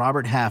 Visit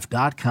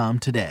roberthalf.com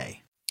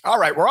today. All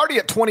right, we're already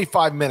at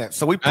 25 minutes,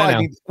 so we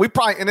probably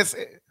and it's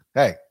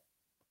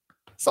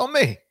on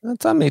me.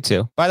 It's on me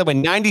too. By the way,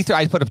 93.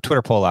 I put a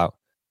Twitter poll out.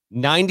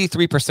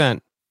 93%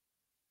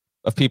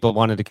 of people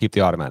wanted to keep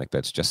the automatic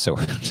bids. Just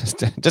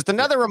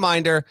another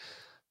reminder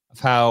of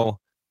how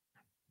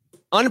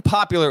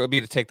unpopular it would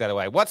be to take that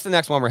away. What's the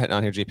next one we're hitting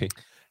on here, GP?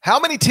 How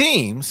many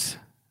teams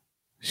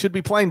should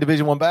be playing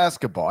Division I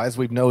basketball? As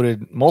we've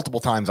noted multiple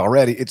times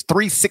already, it's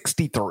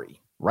 363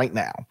 right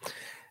now.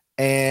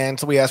 And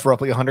so we asked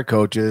roughly 100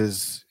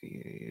 coaches.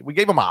 We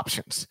gave them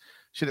options.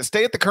 Should it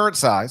stay at the current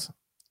size?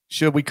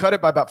 Should we cut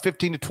it by about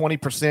 15 to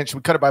 20%? Should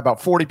we cut it by about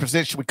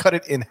 40%? Should we cut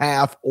it in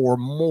half or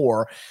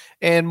more?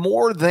 And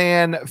more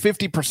than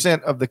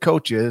 50% of the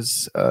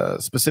coaches,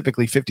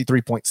 specifically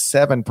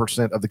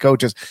 53.7% of the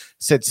coaches,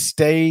 said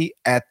stay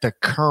at the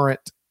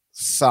current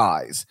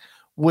size,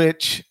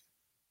 which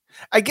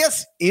I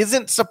guess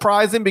isn't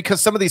surprising,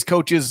 because some of these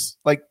coaches,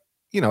 like,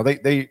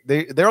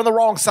 they're on the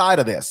wrong side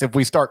of this if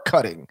we start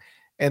cutting.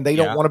 And they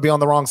don't want to be on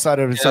the wrong side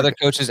of it. Other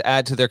coaches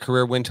add to their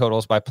career win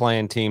totals by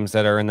playing teams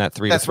that are in that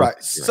 3. That's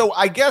right. So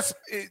I guess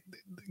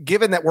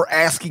given that we're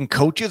asking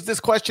coaches this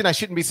question, I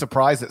shouldn't be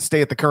surprised that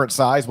stay at the current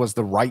size was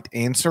the right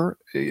answer.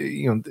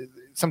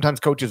 Sometimes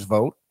coaches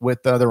vote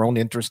with their own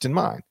interest in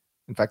mind.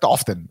 In fact,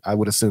 often I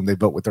would assume they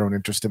vote with their own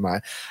interest in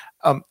mind.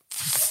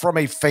 From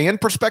a fan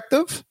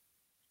perspective,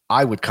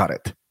 I would cut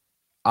it.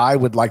 I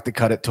would like to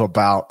cut it to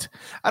about,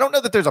 I don't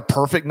know that there's a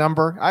perfect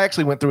number. I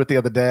actually went through it the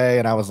other day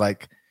and I was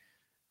like,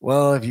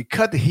 well, if you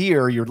cut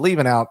here, you're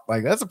leaving out,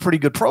 like, that's a pretty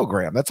good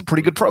program. That's a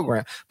pretty good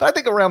program. But I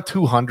think around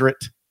 200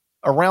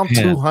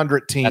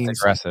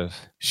 teams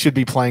should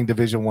be playing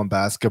Division I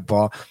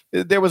basketball.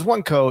 There was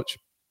one coach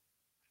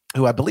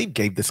who I believe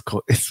gave this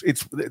quote.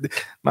 It's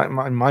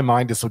my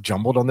mind is so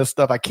jumbled on this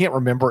stuff. I can't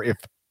remember if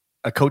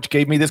a coach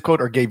gave me this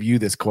quote or gave you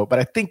this quote, but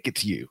I think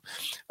it's you.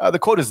 The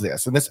quote is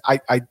this, and this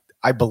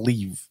I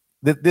believe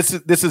that this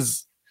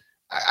is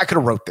I could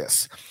have wrote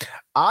this.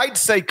 I'd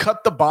say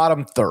cut the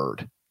bottom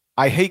third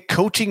I hate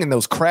coaching in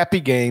those crappy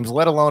games,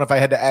 let alone if I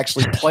had to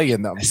actually play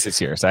in them. This is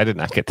yours. I did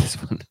not get this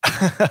one.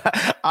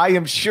 I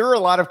am sure a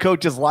lot of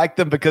coaches like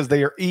them because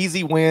they are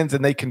easy wins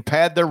and they can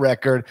pad their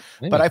record.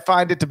 Maybe. But I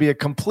find it to be a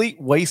complete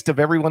waste of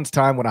everyone's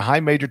time when a high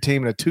major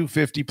team and a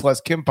 250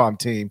 plus KenPom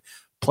team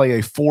play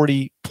a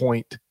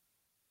 40-point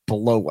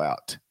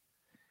blowout.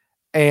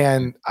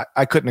 And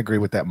I couldn't agree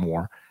with that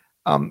more.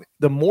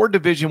 The more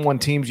Division I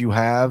teams you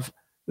have,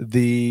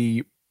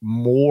 the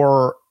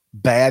more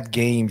bad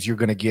games you're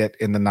going to get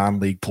in the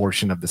non-league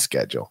portion of the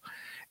schedule.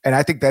 And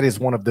I think that is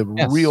one of the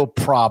real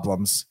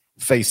problems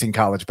facing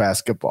college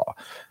basketball,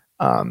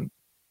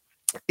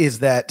 is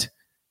that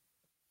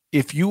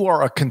if you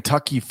are a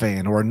Kentucky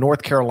fan or a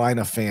North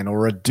Carolina fan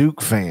or a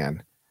Duke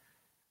fan,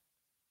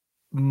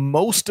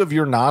 most of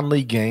your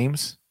non-league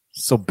games,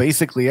 so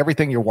basically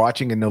everything you're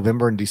watching in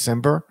November and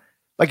December,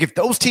 like if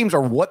those teams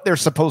are what they're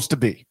supposed to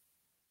be,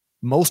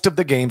 most of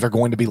the games are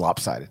going to be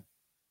lopsided.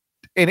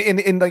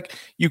 And like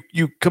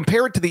you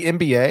compare it to the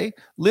NBA,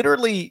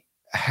 literally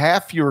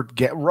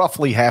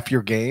roughly half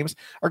your games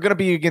are going to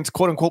be against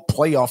quote unquote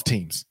playoff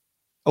teams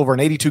over an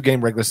 82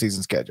 game regular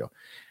season schedule.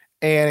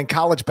 And in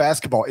college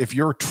basketball, if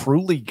you're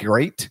truly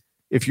great,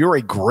 if you're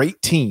a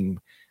great team,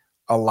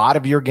 a lot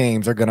of your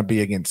games are going to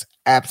be against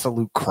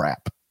absolute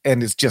crap.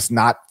 And it's just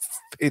not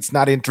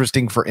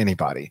interesting for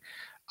anybody.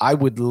 I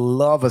would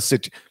love a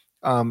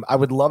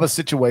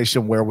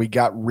situation where we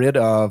got rid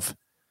of,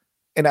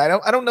 and I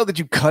don't know that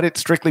you cut it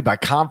strictly by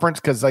conference,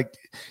 because like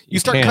you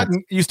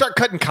start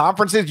cutting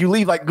conferences, you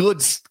leave like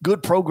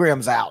good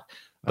programs out.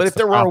 But if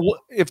there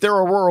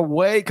were a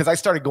way, because I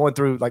started going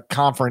through like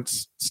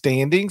conference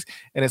standings,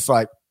 and it's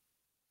like,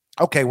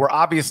 okay, we're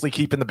obviously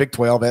keeping the Big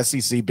 12,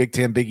 SEC, Big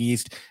 10, Big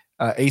East,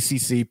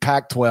 ACC,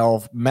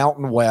 Pac-12,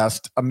 Mountain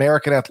West,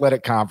 American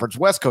Athletic Conference,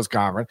 West Coast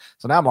Conference.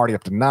 So now I'm already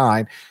up to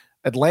 9.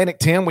 Atlantic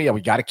 10, we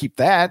got to keep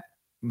that.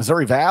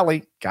 Missouri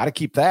Valley, got to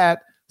keep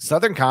that.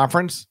 Southern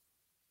Conference,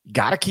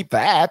 got to keep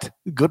that.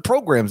 Good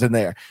programs in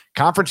there.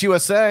 Conference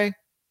USA,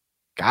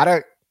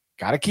 gotta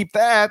keep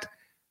that.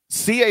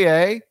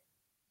 CAA,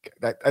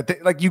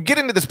 like you get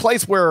into this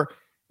place where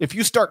if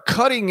you start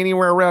cutting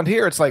anywhere around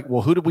here, it's like,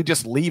 well, who did we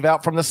just leave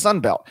out from the Sun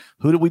Belt?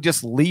 Who did we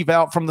just leave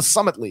out from the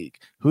Summit League?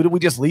 Who did we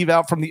just leave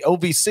out from the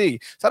OVC?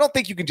 So I don't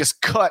think you can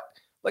just cut,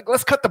 like,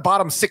 let's cut the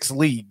bottom 6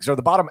 leagues or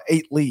the bottom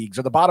 8 leagues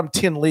or the bottom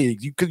 10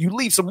 leagues. You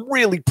leave some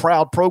really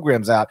proud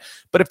programs out.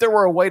 But if there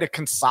were a way to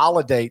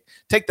consolidate,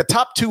 take the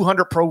top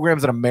 200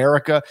 programs in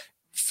America,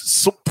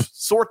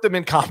 sort them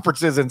in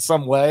conferences in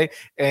some way,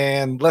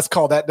 and let's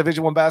call that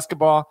Division I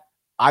basketball,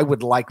 I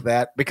would like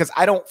that, because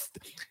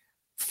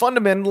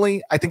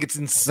fundamentally, I think it's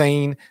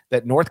insane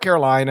that North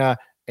Carolina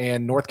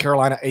and North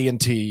Carolina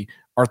A&T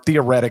are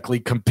theoretically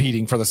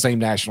competing for the same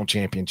national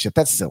championship.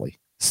 That's silly.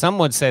 Some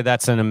would say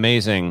that's an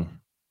amazing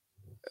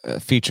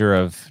feature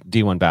of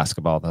D1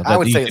 basketball, though. I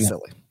would say it's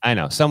silly. I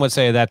know. Some would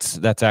say that's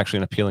actually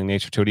an appealing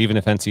nature to it, even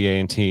if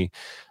NCAA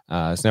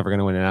is never going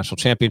to win a national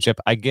championship.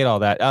 I get all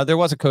that. There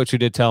was a coach who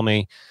did tell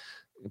me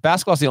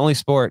basketball is the only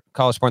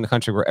college sport in the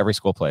country where every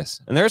school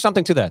plays. And there's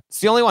something to that. It's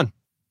the only one.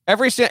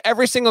 Every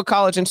single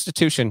college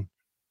institution,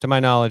 to my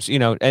knowledge,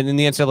 and in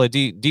the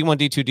NCAA, D1,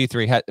 D2,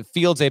 D3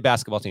 fields a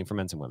basketball team for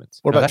men's and women's.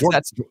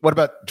 What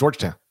about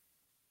Georgetown?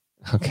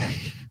 Okay.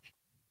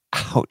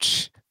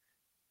 Ouch.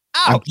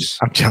 I'm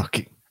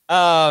joking.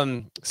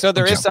 So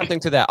there is something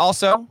to that.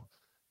 Also,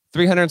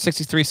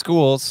 363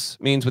 schools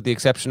means, with the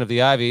exception of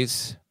the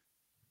Ivies,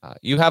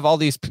 you have all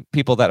these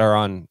people that are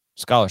on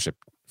scholarship,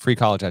 free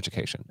college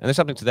education. And there's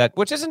something to that,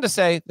 which isn't to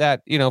say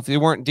that, if you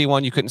weren't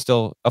D1, you couldn't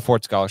still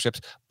afford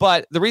scholarships.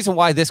 But the reason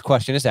why this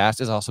question is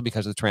asked is also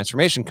because of the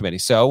Transformation Committee.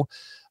 So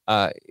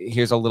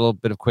here's a little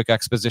bit of quick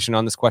exposition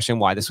on this question,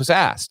 why this was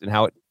asked and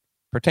how it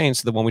pertains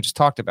to the one we just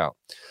talked about.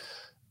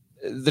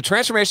 The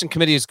Transformation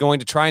Committee is going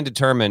to try and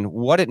determine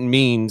what it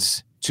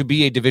means to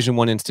be a Division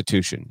I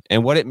institution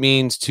and what it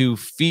means to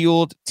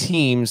field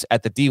teams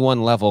at the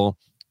D1 level,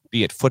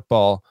 be it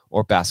football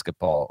or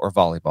basketball or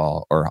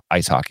volleyball or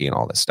ice hockey and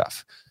all this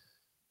stuff.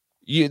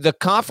 The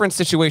conference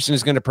situation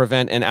is going to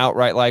prevent an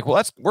outright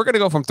we're going to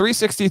go from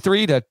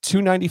 363 to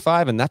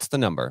 295, and that's the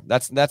number.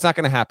 That's not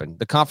going to happen.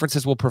 The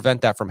conferences will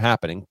prevent that from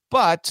happening.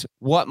 But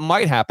what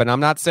might happen, I'm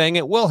not saying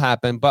it will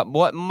happen, but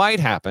what might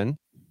happen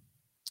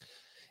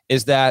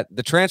is that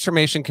the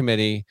Transformation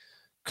Committee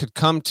could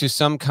come to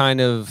some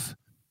kind of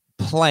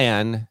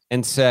plan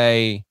and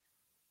say,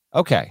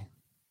 okay,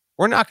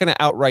 we're not going to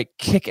outright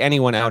kick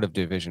anyone out of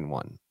Division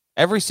I.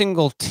 Every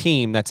single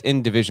team that's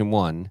in Division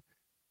I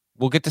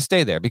will get to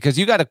stay there, because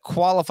you got to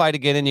qualify to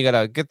get in. You got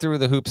to get through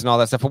the hoops and all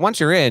that stuff. But once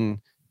you're in,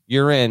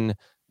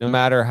 no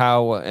matter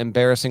how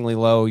embarrassingly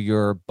low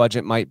your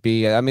budget might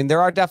be. I mean,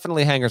 there are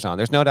definitely hangers on.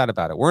 There's no doubt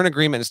about it. We're in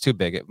agreement. It's too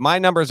big. My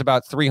number is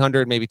about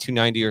 300, maybe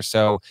 290 or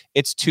so.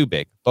 It's too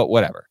big, but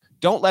whatever.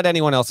 Don't let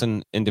anyone else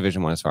in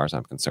Division I as far as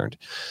I'm concerned.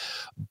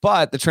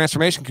 But the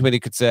Transformation Committee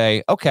could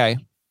say, okay,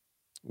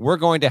 we're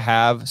going to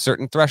have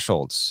certain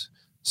thresholds.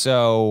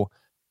 So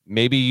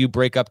maybe you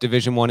break up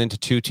Division I into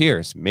 2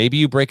 tiers. Maybe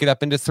you break it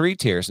up into 3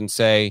 tiers and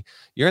say,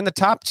 you're in the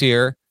top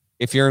tier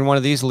if you're in one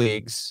of these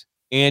leagues,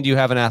 and you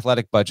have an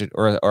athletic budget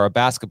or a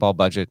basketball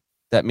budget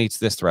that meets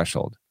this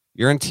threshold.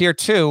 You're in tier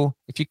 2.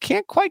 If you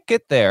can't quite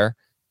get there,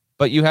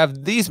 but you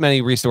have these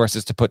many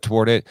resources to put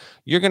toward it,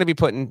 you're going to be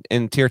put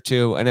in tier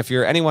 2. And if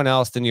you're anyone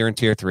else, then you're in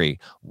tier 3.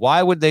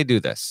 Why would they do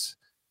this?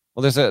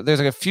 Well, there's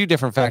a few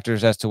different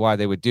factors as to why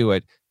they would do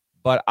it.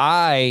 But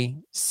I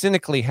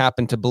cynically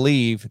happen to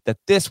believe that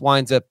this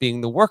winds up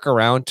being the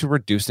workaround to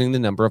reducing the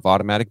number of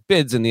automatic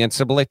bids in the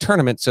NCAA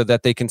tournament so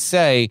that they can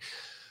say,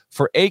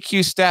 for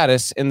AQ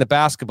status in the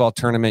basketball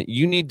tournament,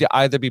 you need to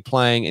either be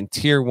playing in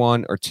tier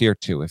 1 or tier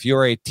 2. If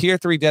you're a tier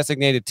 3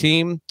 designated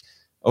team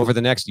over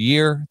the next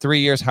year, 3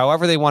 years,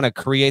 however they want to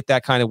create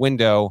that kind of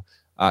window,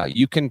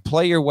 you can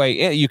play your way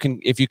in.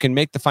 If you can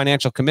make the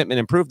financial commitment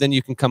improve, then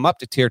you can come up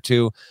to tier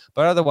 2.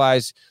 But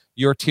otherwise,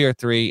 you're tier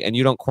 3 and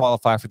you don't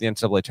qualify for the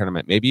NCAA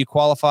tournament. Maybe you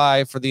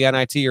qualify for the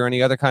NIT or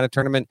any other kind of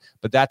tournament,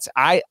 but that's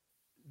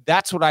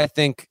what I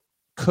think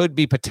could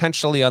be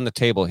potentially on the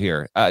table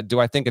here. Do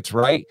I think it's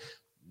right?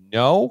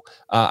 No.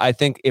 I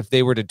think if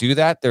they were to do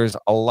that,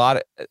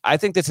 I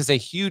think this is a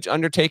huge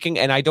undertaking,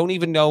 and I don't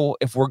even know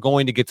if we're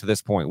going to get to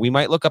this point. We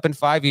might look up in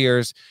 5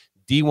 years,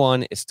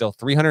 D1 is still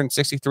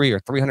 363 or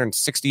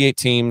 368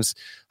 teams,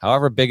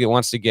 however big it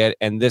wants to get,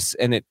 and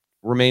it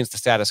remains the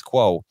status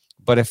quo.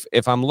 But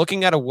if I'm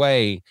looking at a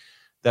way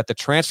that the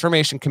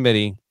transformation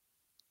committee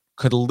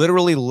could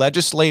literally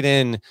legislate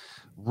in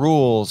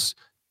rules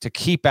to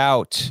keep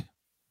out,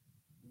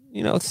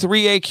 3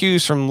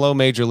 AQs from low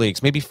major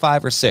leagues, maybe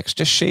 5 or 6,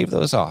 just shave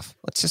those off.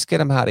 Let's just get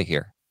them out of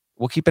here.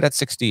 We'll keep it at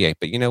 68.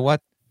 But you know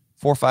what?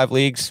 4 or 5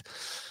 leagues,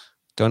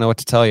 don't know what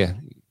to tell you.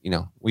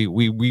 We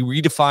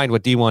redefined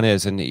what D1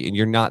 is, and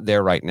you're not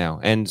there right now.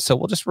 And so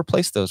we'll just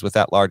replace those with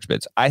at-large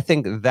bids. I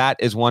think that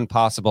is one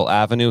possible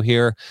avenue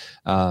here,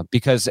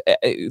 because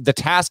the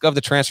task of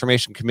the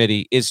transformation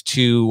committee is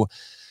to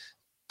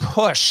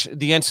push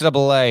the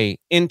NCAA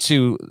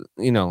into,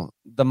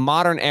 the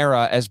modern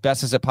era as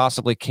best as it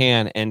possibly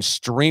can and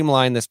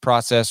streamline this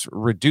process,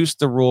 reduce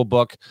the rule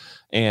book,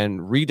 and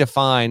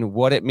redefine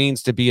what it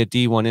means to be a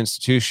D1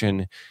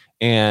 institution.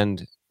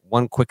 And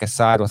one quick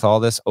aside with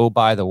all this. Oh,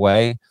 by the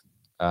way,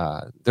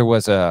 there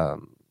was a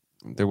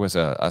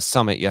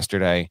summit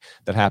yesterday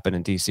that happened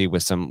in DC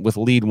with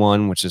Lead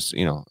One, which is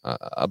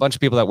a bunch of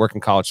people that work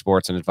in college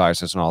sports and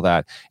advisors and all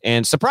that.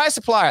 And surprise,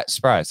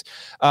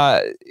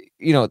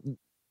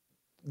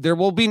 there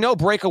will be no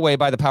breakaway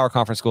by the power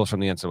conference schools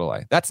from the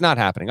NCAA. That's not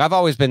happening. I've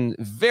always been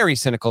very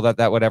cynical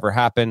that would ever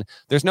happen.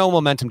 There's no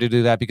momentum to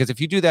do that, because if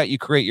you do that, you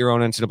create your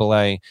own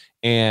NCAA.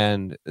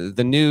 And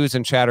the news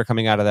and chatter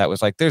coming out of that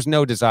was like, there's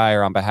no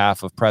desire on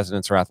behalf of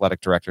presidents or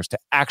athletic directors to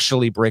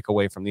actually break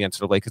away from the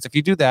NCAA. Because if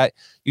you do that,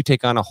 you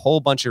take on a whole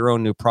bunch of your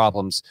own new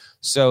problems.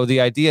 So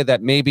the idea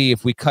that maybe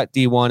if we cut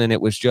D1 and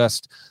it was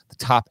just the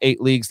top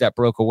 8 leagues that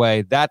broke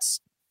away, that's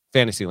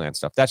Fantasyland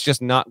stuff. That's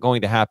just not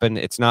going to happen.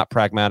 It's not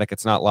pragmatic.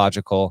 It's not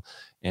logical.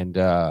 And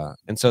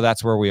so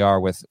that's where we are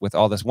with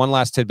all this. One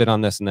last tidbit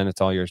on this, and then it's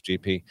all yours,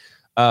 GP.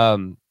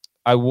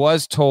 I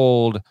was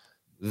told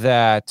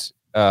that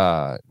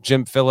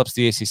Jim Phillips,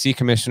 the ACC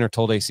commissioner,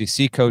 told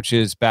ACC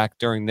coaches back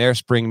during their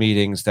spring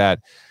meetings that,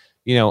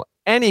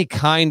 any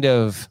kind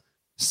of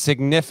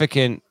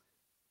significant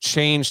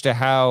change to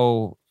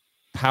how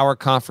power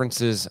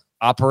conferences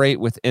operate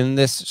within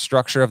this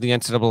structure of the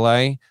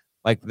NCAA,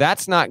 like,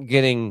 that's not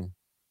getting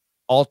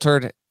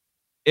altered,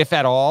 if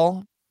at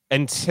all,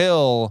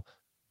 until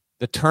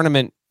the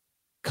tournament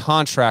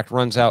contract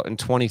runs out in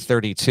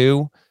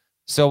 2032.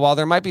 So while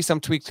there might be some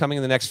tweaks coming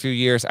in the next few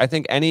years, I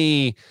think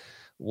any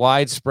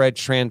widespread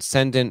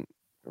transcendent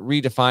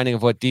redefining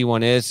of what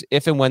D1 is,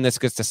 if and when this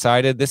gets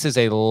decided, this is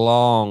a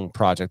long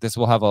project. This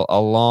will have a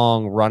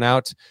long run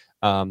out.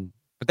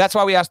 But that's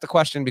why we asked the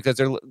question, because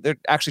they're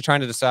actually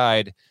trying to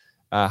decide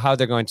how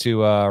they're going to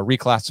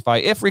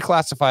reclassify, if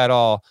reclassify at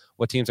all,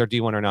 what teams are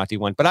D1 or not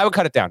D1. But I would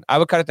cut it down. I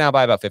would cut it down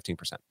by about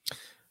 15%.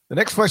 The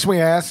next question we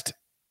asked,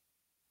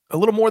 a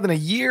little more than a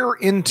year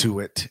into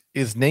it,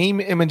 is name,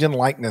 image, and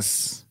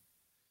likeness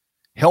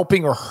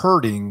helping or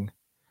hurting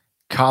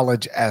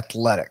college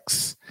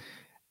athletics?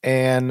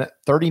 And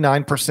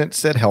 39%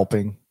 said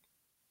helping,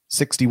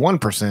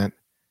 61%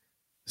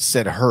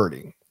 said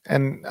hurting.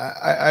 And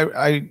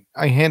I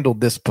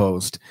handled this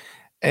post,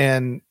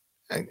 and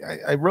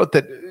I wrote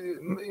that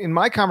in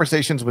my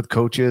conversations with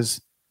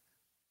coaches,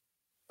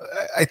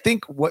 I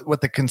think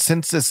what the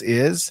consensus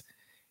is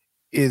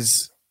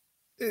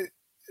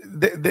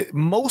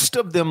most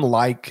of them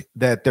like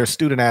that their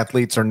student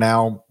athletes are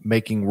now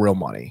making real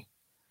money.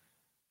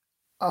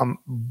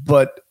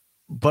 But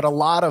a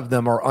lot of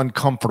them are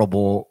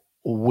uncomfortable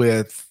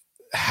with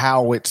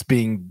how it's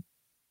being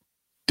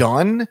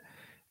done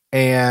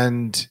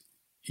and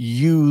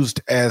used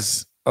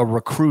as a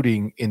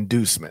recruiting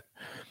inducement.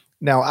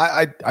 Now,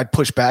 I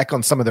push back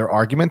on some of their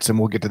arguments, and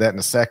we'll get to that in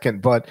a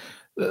second. But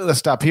let's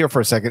stop here for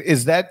a second.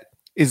 Is that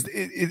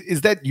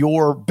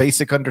your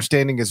basic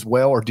understanding as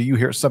well, or do you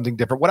hear something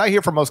different? What I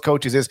hear from most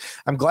coaches is,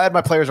 I'm glad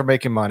my players are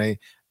making money.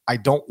 I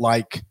don't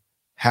like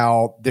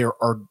how there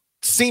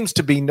seems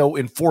to be no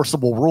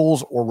enforceable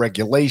rules or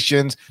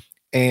regulations.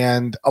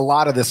 And a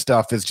lot of this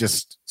stuff is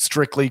just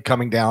strictly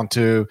coming down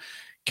to,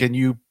 can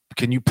you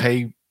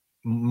pay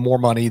more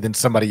money than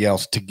somebody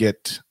else to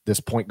get this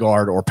point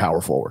guard or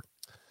power forward?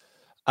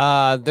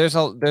 There's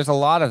a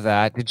lot of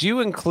that. Did you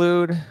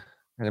include,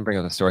 I didn't bring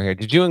up the story here.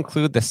 Did you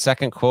include the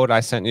second quote I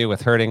sent you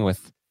with Hurting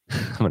with,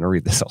 I'm going to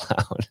read this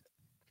aloud.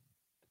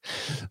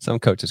 Some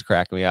coaches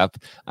crack me up.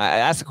 I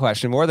asked a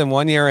question. More than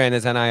 1 year in,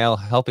 is NIL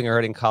helping or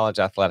hurting college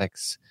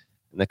athletics?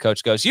 And the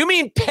coach goes, "You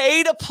mean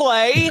pay to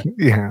play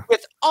Yeah.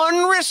 with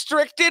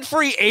unrestricted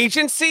free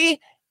agency?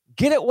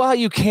 Get it while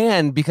you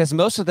can, because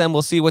most of them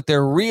will see what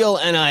their real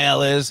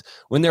NIL is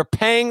when they're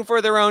paying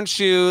for their own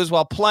shoes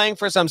while playing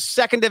for some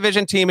second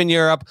division team in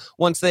Europe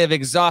once they have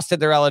exhausted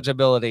their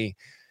eligibility."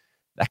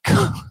 That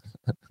God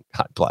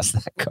bless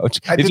that coach.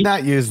 I did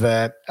not use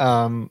that,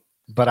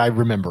 but I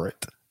remember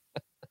it.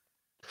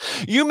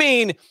 You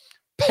mean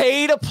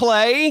pay to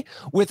play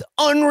with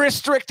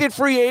unrestricted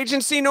free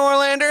agency,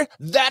 Norlander?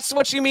 That's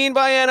what you mean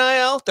by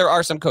NIL? There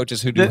are some coaches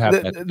who do have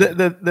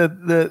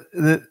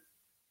that.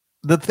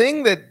 The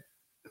thing that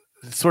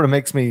sort of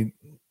makes me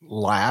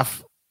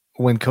laugh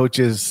when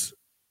coaches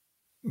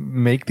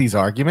make these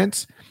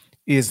arguments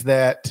is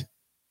that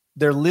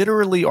they're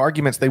literally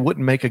arguments they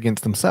wouldn't make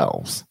against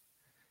themselves.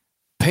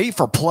 Pay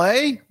for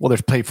play? Well,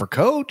 there's pay for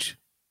coach.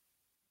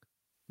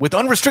 With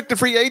unrestricted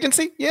free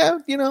agency, yeah,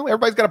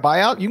 everybody's got a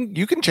buyout.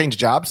 You can change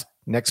jobs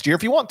next year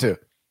if you want to.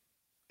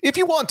 If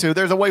you want to,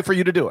 there's a way for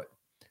you to do it.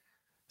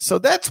 So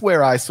that's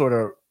where I sort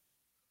of,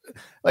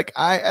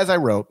 as I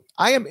wrote,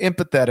 I am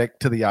empathetic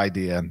to the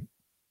idea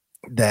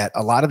that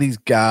a lot of these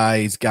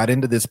guys got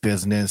into this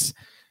business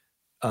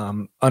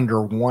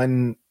under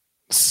one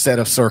set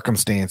of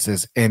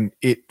circumstances, and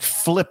it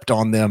flipped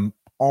on them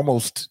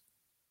almost,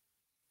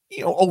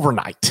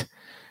 overnight.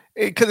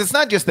 Because it's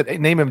not just that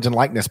name, image, and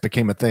likeness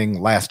became a thing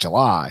last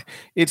July.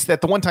 It's that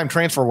the one-time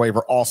transfer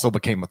waiver also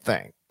became a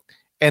thing.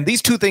 And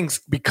these two things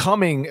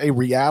becoming a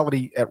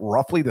reality at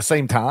roughly the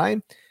same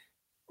time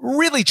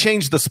really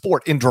changed the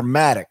sport in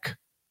dramatic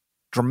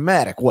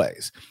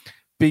ways.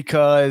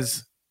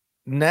 Because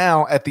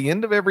now at the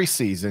end of every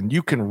season,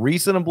 you can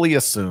reasonably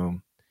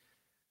assume,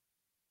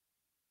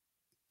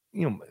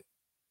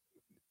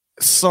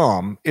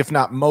 some, if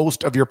not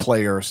most of your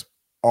players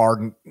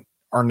are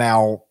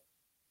now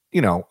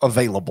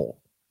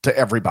available to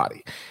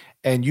everybody.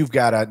 And you've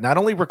got to not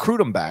only recruit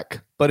them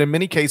back, but in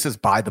many cases,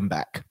 buy them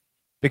back.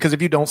 Because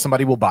if you don't,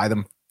 somebody will buy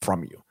them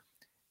from you.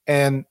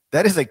 And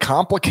that is a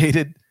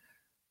complicated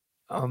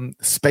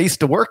space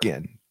to work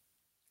in,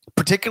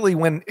 particularly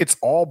when it's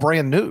all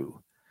brand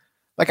new.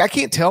 I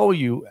can't tell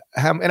you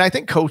how, and I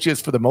think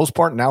coaches, for the most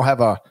part, now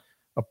have a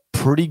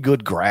pretty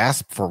good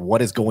grasp for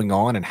what is going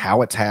on and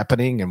how it's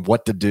happening and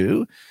what to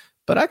do.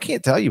 But I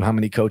can't tell you how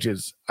many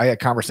coaches I had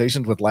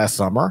conversations with last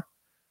summer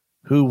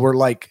who were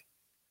like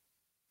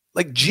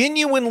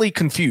genuinely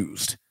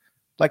confused.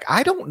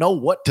 I don't know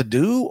what to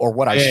do or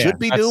what I should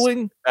be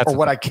doing or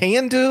what I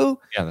can do.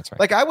 Yeah, that's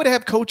right. I would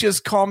have coaches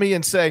call me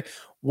and say,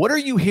 "What are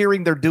you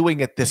hearing they're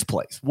doing at this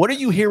place? What are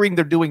you hearing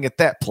they're doing at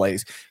that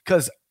place?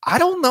 Because I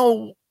don't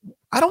know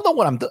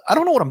what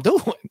I'm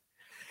doing."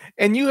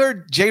 And you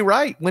heard Jay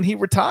Wright when he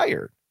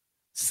retired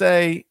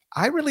say,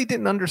 "I really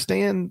didn't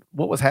understand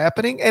what was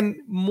happening. And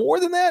more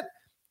than that,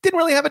 didn't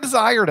really have a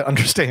desire to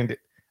understand it.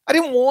 I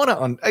didn't want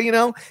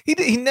to,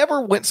 he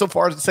never went so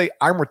far as to say,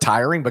 I'm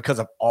retiring because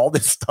of all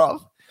this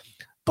stuff.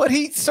 But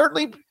he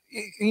certainly,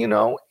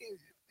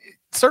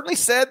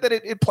 said that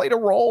it played a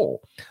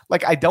role.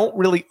 I don't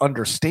really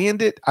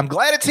understand it. I'm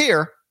glad it's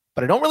here,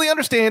 but I don't really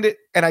understand it.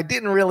 And I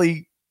didn't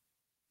really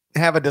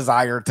have a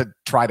desire to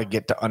try to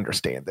get to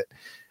understand it.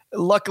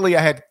 Luckily,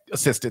 I had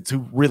assistants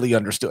who really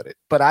understood it,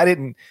 but I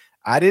didn't,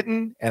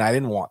 and I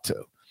didn't want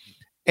to.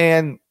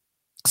 And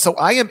so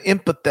I am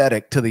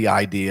empathetic to the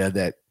idea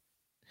that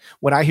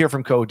when I hear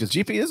from coaches,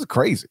 GP, this is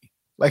crazy.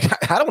 This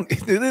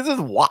is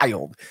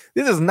wild.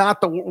 This is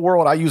not the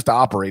world I used to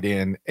operate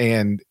in.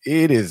 And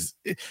it is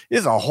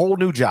a whole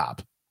new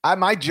job.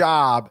 My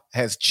job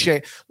has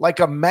changed.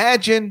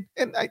 Imagine,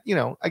 and I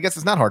guess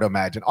it's not hard to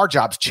imagine. Our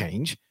jobs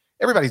change.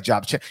 Everybody's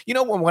jobs change.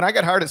 When I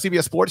got hired at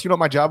CBS Sports, what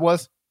my job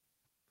was?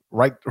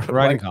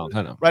 Writing columns.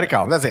 I know. Writing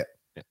columns. That's it.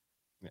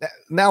 Yeah.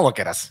 Now look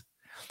at us.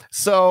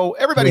 So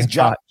everybody's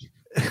job.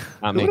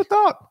 Who would have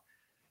thought?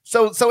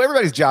 So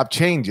everybody's job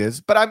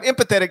changes, but I'm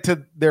empathetic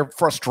to their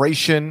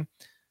frustration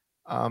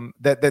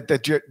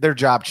that their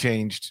job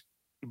changed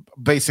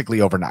basically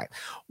overnight.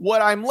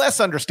 What I'm less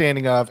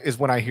understanding of is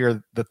when I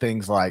hear the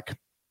things like,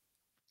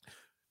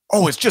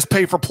 "Oh, it's just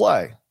pay for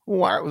play."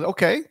 Why?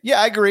 Okay, yeah,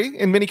 I agree.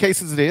 In many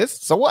cases, it is.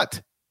 So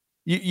what?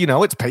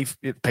 It's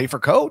pay for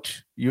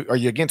coach. Are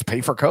you against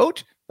pay for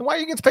coach? Then why are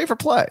you against pay for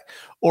play?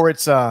 Or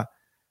it's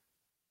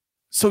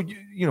so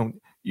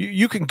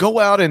you can go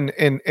out and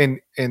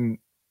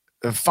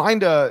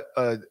find a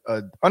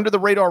under the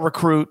radar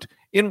recruit,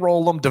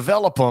 enroll them,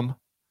 develop them,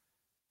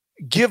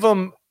 give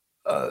them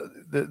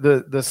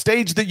the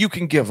stage that you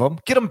can give them,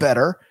 get them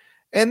better,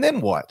 and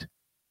then what?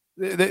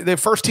 The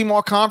first team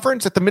all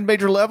conference at the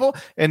mid-major level,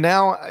 and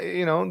now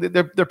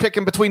they're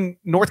picking between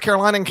North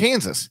Carolina and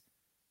Kansas.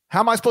 How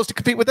am I supposed to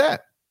compete with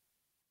that?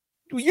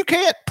 You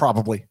can't,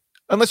 probably,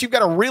 unless you've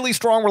got a really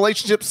strong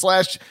relationship /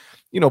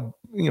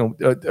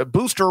 a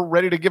booster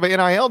ready to give an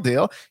NIL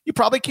deal. You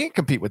probably can't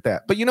compete with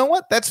that. But you know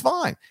what? That's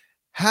fine.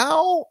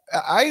 How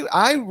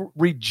I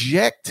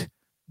reject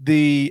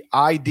the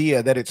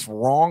idea that it's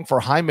wrong for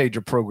high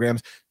major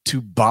programs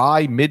to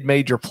buy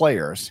mid-major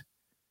players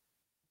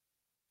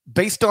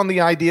based on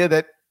the idea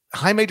that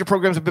high major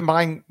programs have been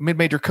buying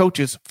mid-major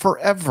coaches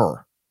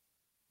forever.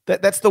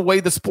 That's the way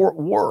the sport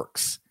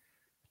works.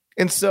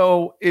 And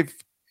so if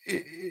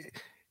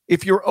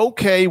you're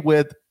okay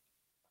with,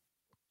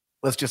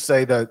 let's just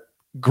say, the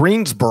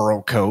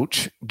Greensboro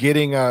coach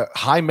getting a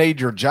high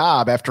major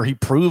job after he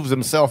proves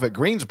himself at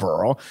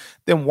Greensboro,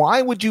 then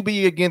why would you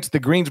be against the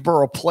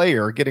Greensboro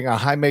player getting a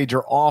high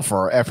major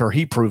offer after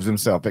he proves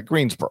himself at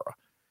Greensboro?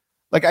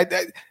 Like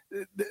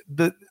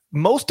the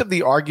most of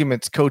the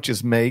arguments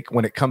coaches make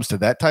when it comes to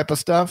that type of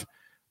stuff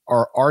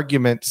are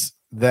arguments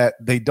that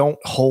they don't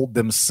hold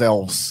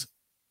themselves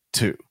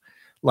to.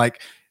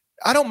 Like,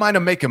 I don't mind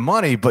them making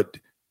money, but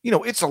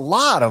it's a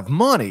lot of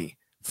money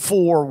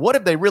for what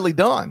have they really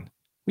done?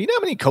 You know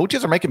how many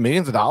coaches are making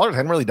millions of dollars,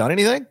 haven't really done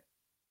anything?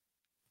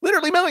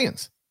 Literally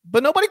millions.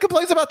 But nobody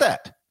complains about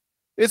that.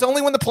 It's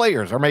only when the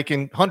players are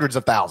making hundreds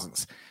of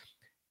thousands.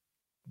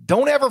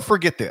 Don't ever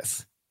forget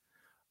this.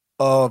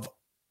 Of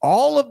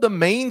all of the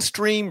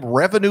mainstream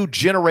revenue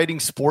generating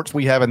sports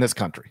we have in this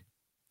country,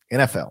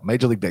 NFL,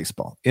 Major League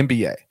Baseball,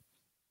 NBA,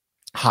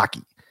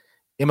 hockey,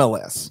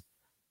 MLS,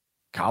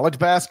 college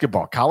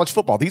basketball, college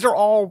football, these are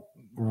all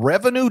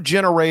revenue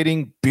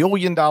generating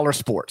billion-dollar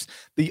sports.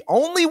 The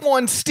only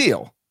one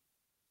still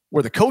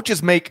where the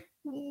coaches make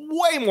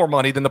way more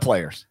money than the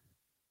players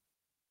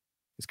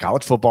is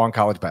college football and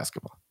college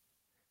basketball.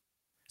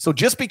 So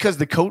just because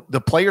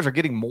the players are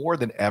getting more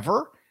than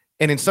ever,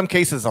 and in some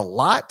cases a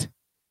lot,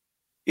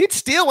 it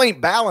still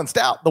ain't balanced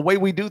out the way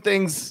we do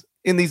things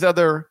in these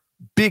other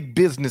big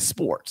business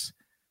sports.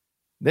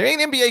 There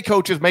ain't NBA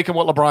coaches making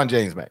what LeBron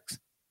James makes.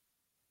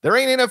 There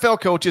ain't NFL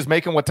coaches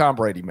making what Tom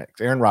Brady makes,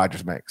 Aaron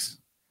Rodgers makes.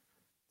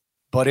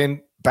 But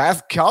in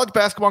college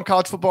basketball and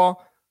college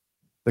football,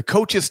 the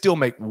coaches still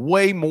make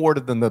way more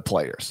than the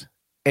players.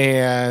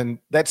 And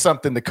that's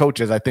something the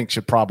coaches, I think,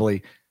 should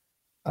probably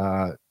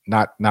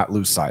not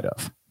lose sight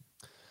of.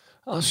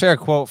 I'll share a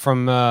quote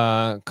from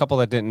a couple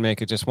that didn't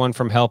make it, just one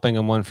from helping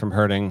and one from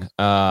hurting.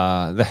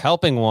 The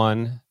helping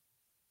one,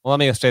 well, let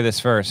me say this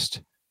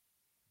first.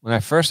 When I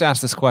first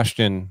asked this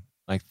question,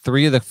 like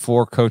 3 of the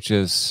 4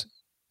 coaches,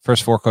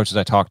 first 4 coaches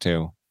I talked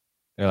to,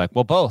 they're like,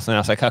 well, both. And I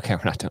was like, okay,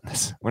 we're not doing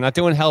this. We're not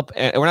doing help.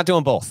 We're not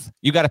doing both.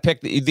 You got to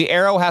pick. The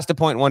arrow has to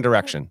point in one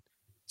direction.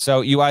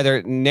 So you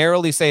either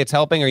narrowly say it's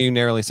helping or you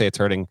narrowly say it's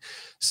hurting.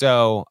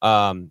 So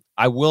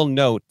I will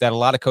note that a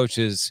lot of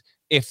coaches,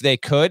 if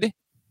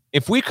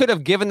we could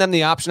have given them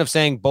the option of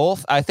saying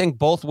both, I think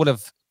both would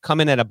have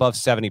come in at above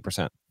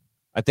 70%.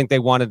 I think they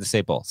wanted to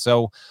say both.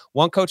 So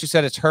one coach who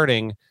said it's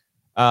hurting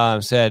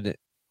said,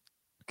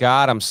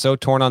 God, I'm so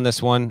torn on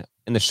this one.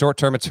 In the short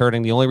term, it's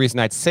hurting. The only reason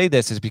I'd say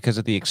this is because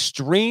of the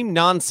extreme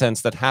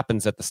nonsense that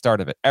happens at the start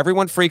of it.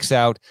 Everyone freaks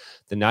out.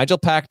 The Nigel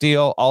Pack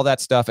deal, all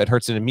that stuff, it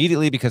hurts it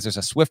immediately because there's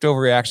a swift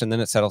overreaction, then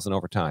it settles in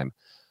over time.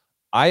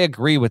 I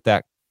agree with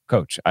that,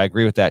 coach. I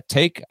agree with that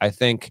take. I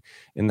think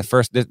in the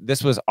first,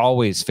 this was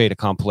always fait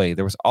accompli.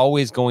 There was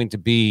always going to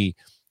be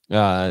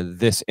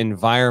this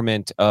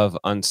environment of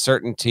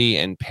uncertainty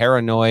and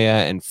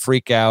paranoia and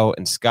freak out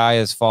and sky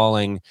is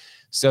falling.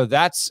 So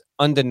that's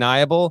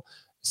undeniable.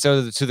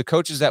 So to the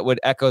coaches that would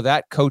echo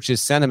that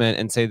coach's sentiment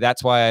and say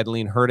that's why I'd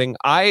lean hurting,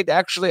 I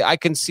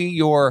can see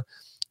your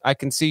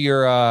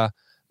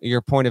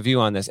point of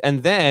view on this.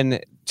 And then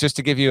just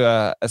to give you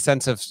a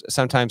sense of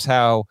sometimes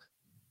how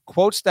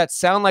quotes that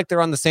sound like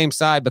they're on the same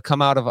side but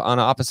come out on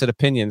opposite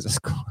opinions.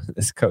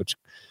 This coach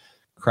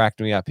cracked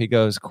me up. He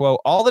goes,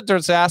 quote, all the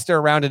disaster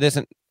around it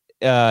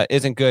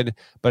isn't good,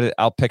 but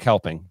I'll pick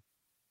helping.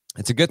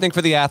 It's a good thing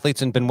for the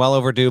athletes and been well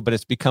overdue, but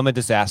it's become a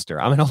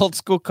disaster. I'm an old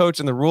school coach,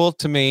 and the rule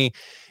to me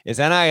is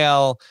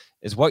NIL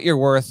is what you're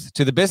worth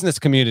to the business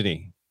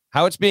community.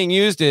 How it's being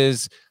used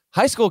is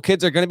high school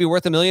kids are going to be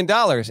worth $1 million.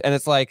 And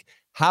it's like,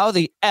 how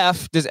the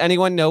F does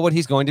anyone know what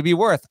he's going to be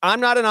worth? I'm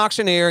not an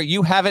auctioneer.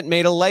 You haven't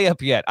made a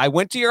layup yet. I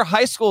went to your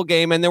high school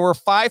game, and there were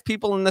 5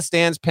 people in the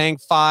stands paying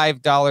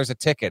 $5 a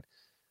ticket.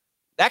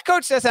 That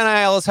coach says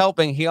NIL is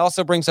helping. He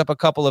also brings up a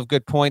couple of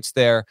good points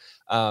there.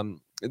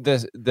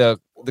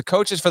 The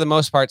coaches, for the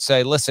most part,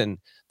 say, listen,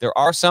 there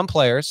are some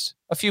players,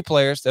 a few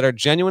players that are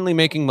genuinely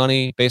making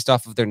money based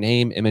off of their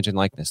name, image, and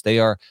likeness. They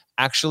are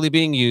actually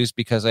being used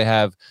because they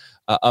have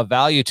a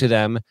value to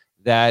them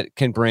that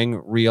can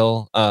bring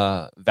real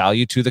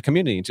value to the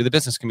community, to the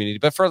business community.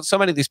 But for so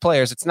many of these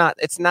players, it's not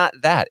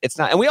that.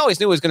 And we always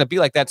knew it was going to be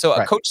like that. So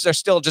right. Coaches are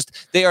still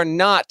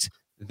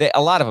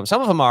a lot of them.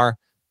 Some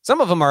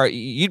of them are,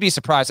 you'd be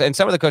surprised. And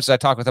some of the coaches I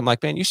talk with, I'm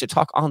like, man, you should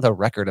talk on the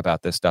record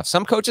about this stuff.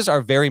 Some coaches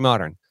are very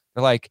modern.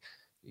 They're like,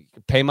 you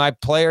can pay my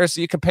players,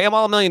 you can pay them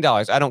all $1 million.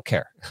 I don't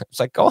care. It's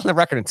like, go on the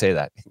record and say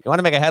that. You want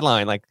to make a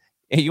headline, like,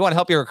 hey, you want to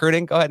help your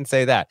recruiting? Go ahead and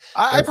say that.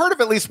 I've heard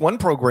of at least one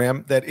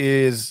program that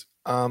is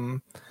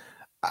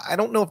I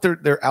don't know if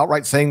they're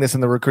outright saying this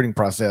in the recruiting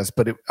process,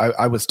 but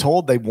I was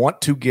told they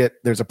want to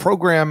there's a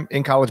program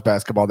in college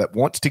basketball that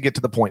wants to get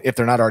to the point, if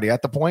they're not already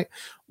at the point,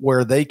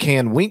 where they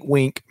can wink,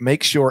 wink,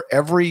 make sure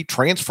every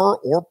transfer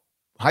or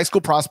high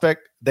school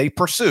prospect they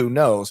pursue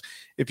knows,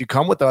 if you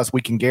come with us,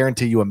 we can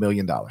guarantee you $1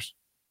 million.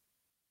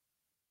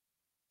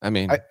 I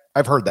mean,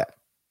 I've heard that.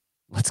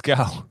 Let's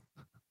go.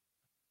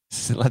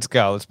 Let's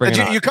go. Let's bring it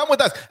on. You come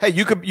with us. Hey,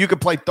 you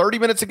could play 30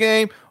 minutes a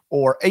game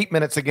or 8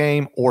 minutes a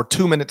game or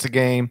 2 minutes a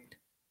game.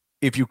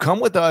 If you come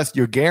with us,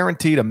 you're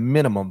guaranteed a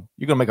minimum.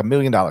 You're going to make $1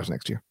 million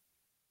next year.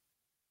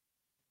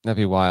 That'd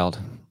be wild.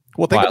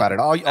 Well, think about it.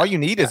 All you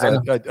need is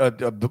a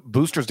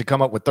boosters to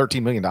come up with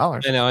 $13 million.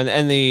 You know,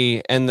 and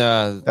the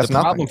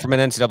problem from an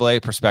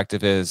NCAA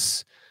perspective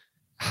is,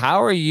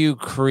 how are you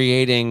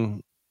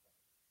creating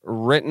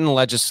written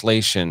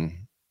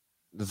legislation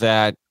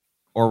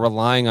or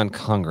relying on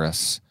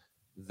Congress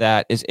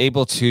that is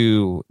able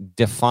to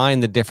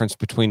define the difference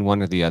between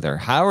one or the other?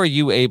 How are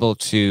you able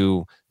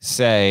to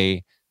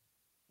say,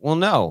 well,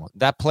 no,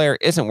 that player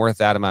isn't worth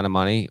that amount of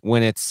money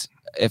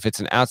if it's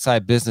an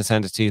outside business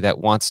entity that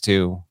wants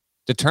to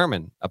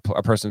determine a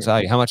person's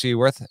value? How much are you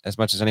worth? As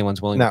much as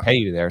anyone's willing to pay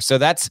you there. So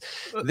that's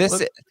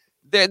this.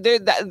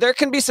 There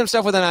can be some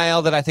stuff with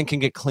NIL that I think can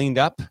get cleaned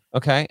up.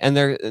 Okay. And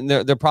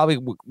there probably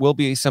will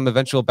be some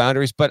eventual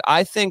boundaries, but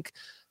I think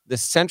the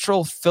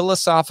central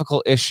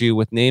philosophical issue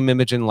with name,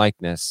 image, and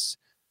likeness,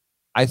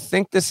 I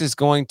think this is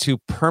going to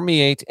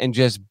permeate and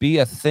just be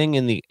a thing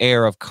in the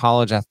air of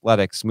college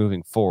athletics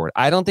moving forward.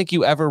 I don't think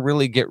you ever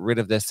really get rid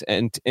of this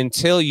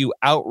until you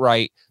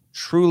outright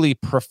truly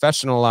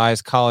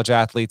professionalize college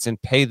athletes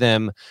and pay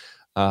them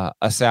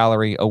a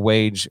salary, a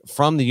wage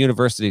from the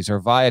universities or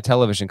via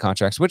television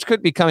contracts, which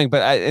could be coming.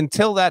 But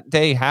until that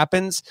day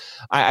happens,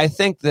 I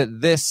think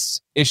that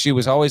this issue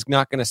is always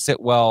not going to sit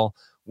well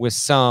with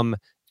some.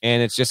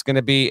 And it's just going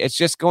to be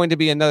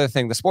another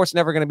thing. The sport's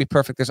never going to be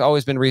perfect. There's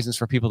always been reasons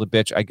for people to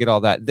bitch. I get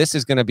all that. This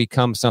is going to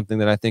become something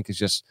that I think is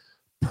just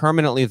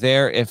permanently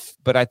there.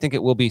 But I think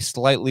it will be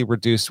slightly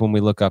reduced when we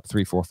look up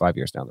 3, 4, 5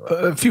 years down the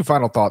road. A few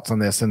final thoughts on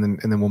this, and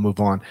then we'll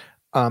move on.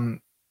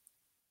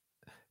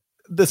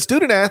 The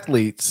student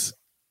athletes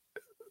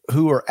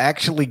who are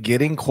actually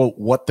getting, quote,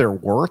 what they're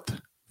worth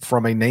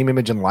from a name,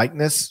 image, and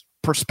likeness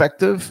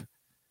perspective,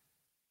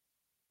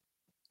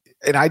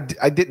 and I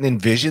didn't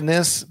envision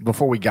this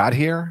before we got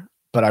here,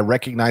 but I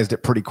recognized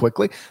it pretty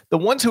quickly. The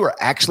ones who are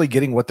actually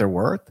getting what they're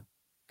worth,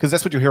 because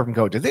that's what you hear from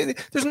coaches.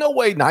 There's no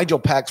way Nigel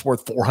Pack's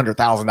worth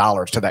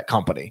 $400,000 to that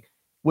company,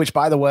 which,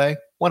 by the way,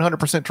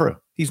 100% true.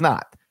 He's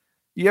not.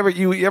 You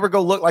ever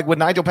go look, like when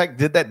Nigel Pack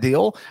did that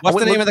deal? What's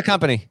the name of the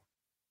company?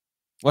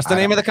 What's the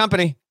name of the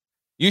company?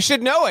 You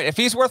should know it. If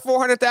he's worth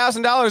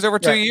 $400,000 over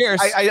 2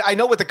 years, I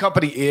know what the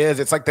company is.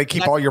 It's like they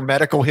keep all your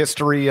medical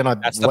history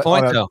on that's the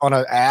point, on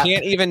an app. You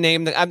can't even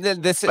name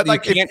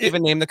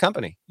even name the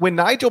company. When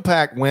Nigel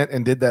Pack went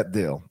and did that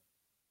deal,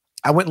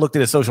 I went and looked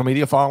at his social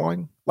media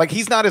following. Like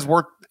he's not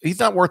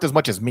worth as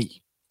much as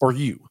me or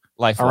you.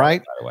 Life all wallet,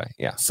 right, by the way,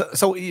 yeah.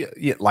 So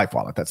yeah, Life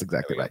Wallet. That's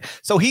exactly right.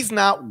 So he's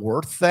not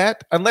worth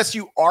that unless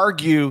you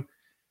argue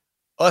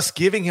us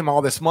giving him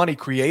all this money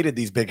created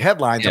these big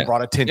headlines and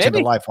brought attention to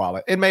Life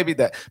Wallet. And maybe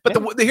that. But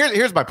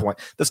here's my point.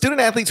 The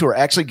student athletes who are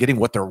actually getting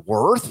what they're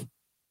worth,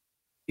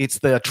 it's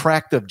the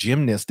attractive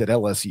gymnast at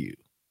LSU.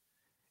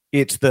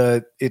 It's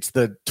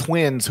the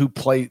twins who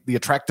play, the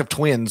attractive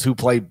twins who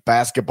play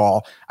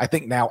basketball, I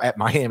think now at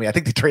Miami. I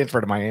think they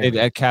transferred to Miami.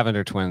 At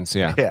Cavender Twins,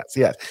 yeah. Yes.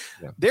 Yeah.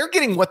 They're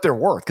getting what they're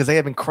worth because they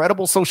have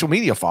incredible social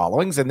media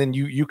followings, and then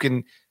you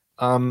can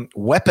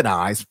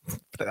weaponize,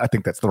 I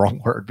think that's the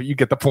wrong word, but you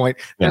get the point,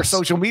 their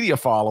social media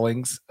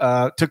followings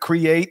to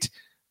create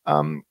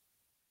all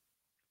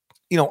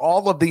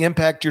of the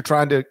impact you're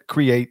trying to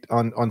create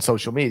on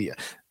social media.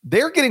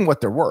 They're getting what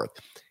they're worth.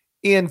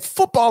 In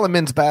football and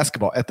men's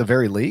basketball, at the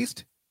very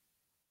least,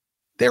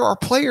 there are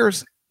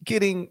players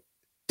getting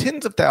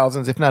tens of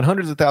thousands, if not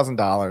hundreds of thousands of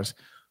dollars,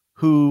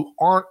 who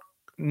aren't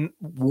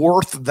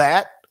worth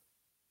that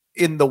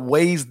in the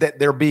ways that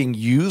they're being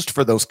used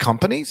for those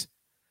companies.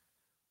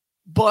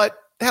 But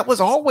that was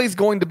always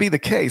going to be the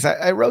case.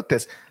 I wrote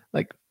this.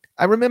 Like,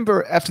 I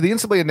remember after the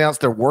NCAA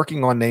announced they're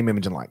working on name,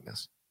 image, and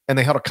likeness, and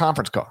they held a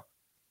conference call.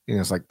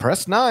 It's like,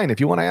 press 9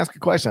 if you want to ask a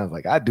question. I was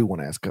like, I do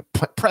want to ask.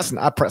 Press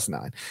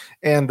 9.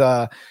 And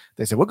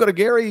they said, we'll go to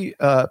Gary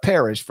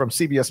Parrish from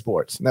CBS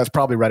Sports. And that's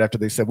probably right after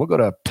they said, we'll go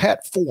to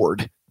Pat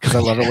Ford, because I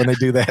love it when they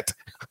do that.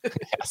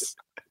 Yes.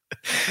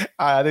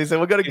 They said,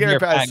 we'll go to Gary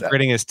Parrish.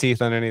 Gritting his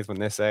teeth underneath when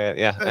they say it.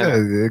 Yeah.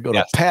 Go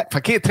to Pat. I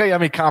can't tell you how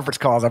many conference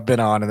calls I've been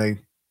on, and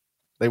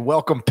they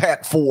welcome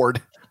Pat Ford.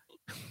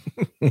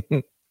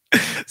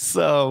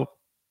 So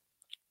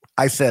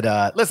I said,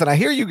 listen, I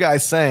hear you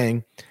guys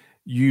saying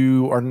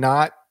you're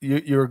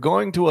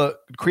going to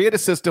create a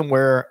system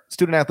where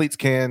student athletes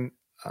can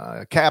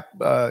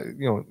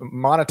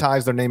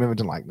monetize their name, image,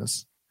 and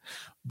likeness,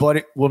 but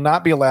it will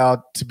not be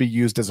allowed to be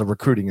used as a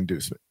recruiting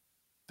inducement.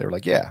 They were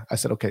like, yeah. I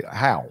said, okay,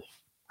 how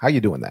are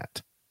you doing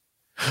that?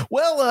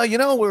 Well,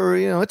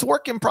 it's a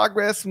work in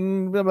progress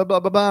and blah, blah, blah,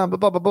 blah, blah,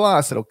 blah, blah, blah.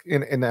 I said,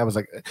 okay. And I was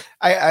like,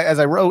 as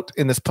I wrote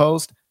in this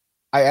post,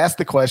 I asked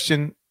the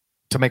question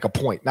to make a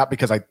point, not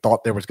because I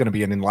thought there was going to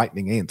be an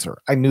enlightening answer.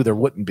 I knew there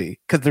wouldn't be,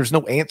 because there's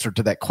no answer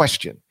to that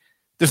question.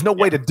 There's no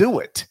way to do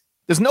it.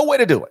 There's no way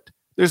to do it.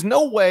 There's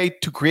no way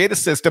to create a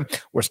system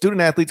where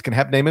student athletes can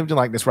have name, image, and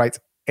likeness rights,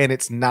 and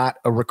it's not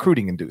a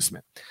recruiting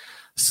inducement.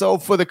 So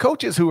for the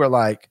coaches who are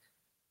like,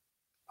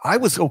 I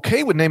was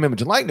okay with name,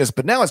 image, and likeness,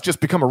 but now it's just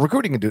become a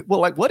recruiting inducement. Well,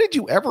 like, what did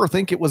you ever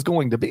think it was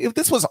going to be? If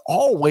this was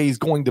always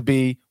going to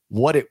be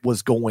what it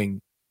was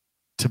going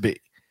to be.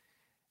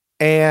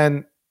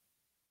 And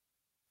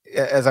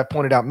as I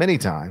pointed out many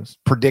times,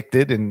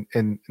 predicted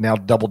and now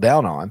doubled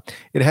down on,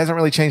 it hasn't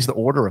really changed the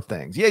order of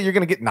things. Yeah, you're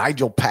going to get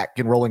Nigel Pack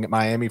enrolling at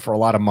Miami for a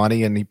lot of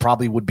money, and he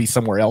probably would be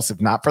somewhere else if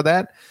not for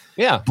that.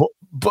 Yeah,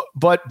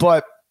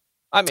 but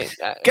I mean,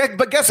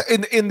 guess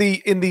in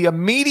the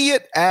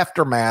immediate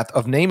aftermath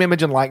of name,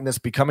 image, and likeness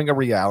becoming a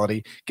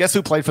reality, guess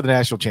who played for the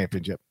national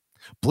championship?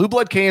 Blue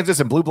blood Kansas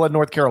and blue blood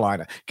North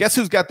Carolina. Guess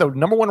who's got the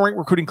number one ranked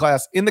recruiting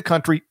class in the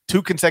country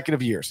 2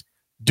 consecutive years?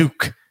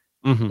 Duke.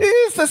 Mm-hmm.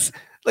 Is this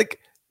like?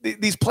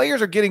 These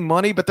players are getting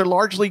money, but they're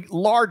largely,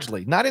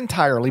 not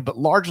entirely, but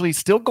largely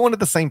still going to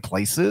the same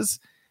places.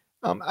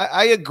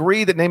 I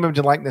agree that name, image,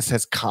 and likeness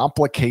has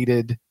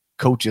complicated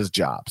coaches'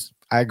 jobs.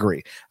 I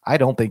agree. I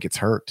don't think it's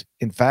hurt.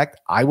 In fact,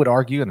 I would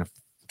argue, and if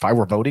I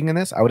were voting in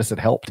this, I would have said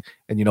helped.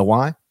 And you know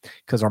why?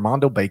 Because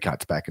Armando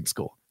Baycott's back in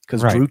school.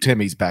 Because Drew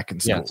Timmy's back in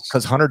school.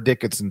 Because Hunter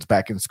Dickinson's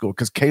back in school.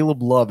 Because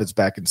Caleb Love is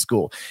back in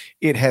school.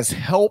 It has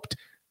helped.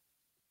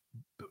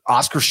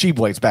 Oscar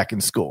Tshiebwe's back in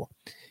school.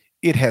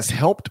 It has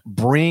helped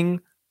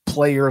bring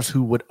players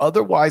who would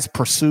otherwise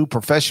pursue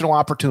professional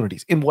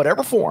opportunities in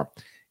whatever form.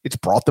 It's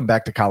brought them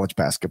back to college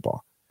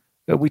basketball.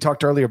 We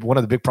talked earlier, one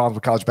of the big problems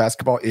with college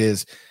basketball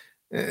is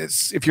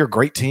if you're a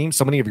great team,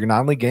 so many of your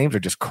non-league games are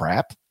just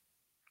crap.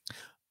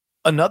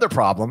 Another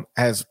problem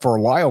has for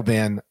a while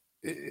been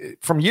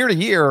from year to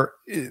year,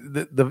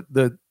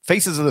 the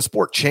faces of the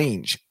sport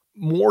change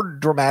more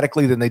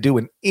dramatically than they do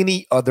in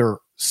any other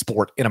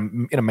sport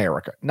in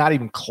America, not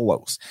even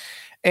close.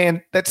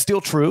 And that's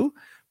still true,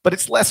 but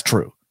it's less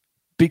true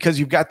because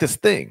you've got this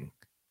thing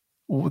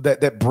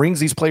that brings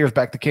these players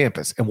back to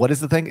campus. And what is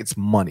the thing? It's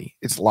money.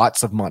 It's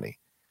lots of money.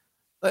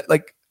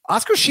 Like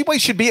Oscar Tshiebwe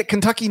should be at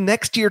Kentucky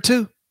next year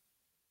too,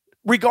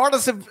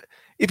 regardless of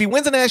if he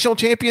wins a national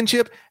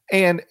championship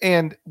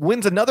and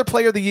wins another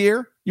player of the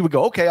year. You would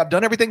go, okay, I've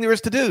done everything there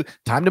is to do.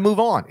 Time to move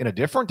on. In a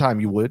different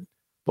time, you would.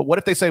 But what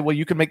if they say, well,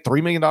 you can make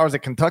 $3 million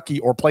at Kentucky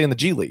or play in the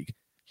G League?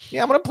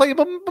 Yeah, I'm going to play. I'm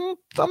going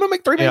to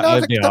make $3 million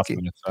at Kentucky.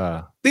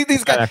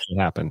 These guys actually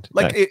happened.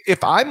 Like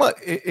if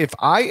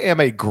I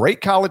am a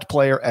great college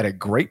player at a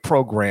great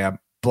program,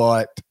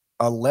 but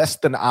a less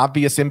than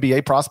obvious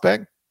NBA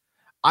prospect,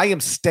 I am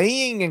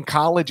staying in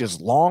college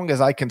as long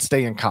as I can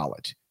stay in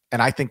college,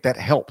 and I think that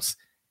helps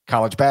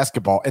college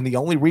basketball. And the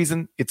only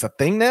reason it's a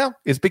thing now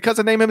is because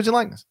of name, image, and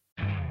likeness.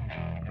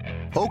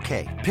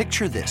 Okay,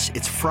 picture this: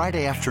 it's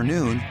Friday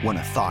afternoon when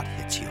a thought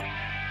hits you.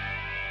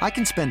 I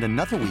can spend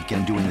another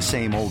weekend doing the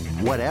same old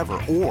whatever,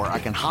 or I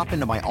can hop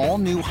into my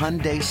all-new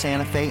Hyundai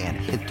Santa Fe and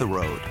hit the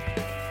road.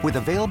 With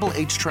available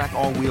H-Track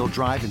all-wheel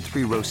drive and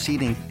 3-row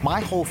seating, my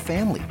whole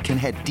family can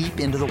head deep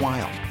into the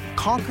wild.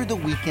 Conquer the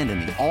weekend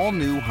in the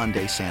all-new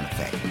Hyundai Santa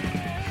Fe.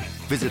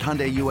 Visit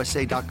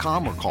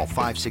HyundaiUSA.com or call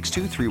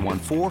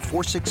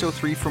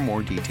 562-314-4603 for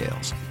more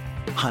details.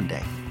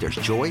 Hyundai, there's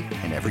joy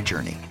in every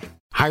journey.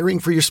 Hiring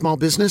for your small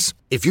business?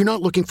 If you're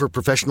not looking for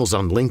professionals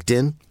on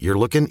LinkedIn, you're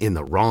looking in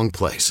the wrong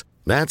place.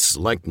 That's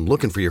like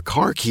looking for your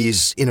car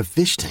keys in a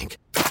fish tank.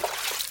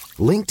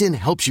 LinkedIn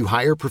helps you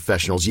hire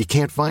professionals you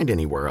can't find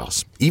anywhere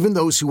else, even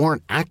those who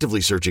aren't actively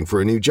searching for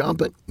a new job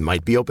but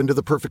might be open to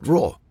the perfect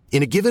role.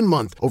 In a given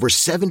month, over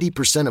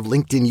 70% of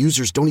LinkedIn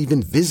users don't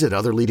even visit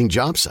other leading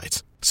job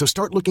sites. So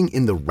start looking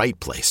in the right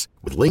place.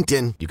 With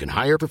LinkedIn, you can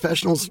hire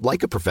professionals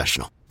like a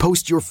professional.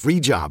 Post your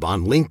free job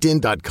on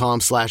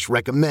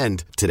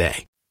linkedin.com/recommend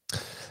today.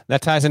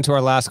 That ties into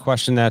our last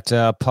question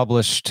that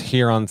published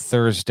here on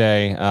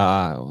Thursday.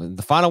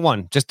 The final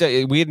one. Just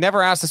we had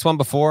never asked this one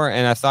before,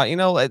 and I thought,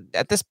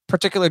 at this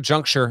particular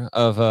juncture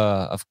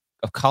of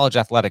college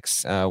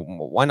athletics,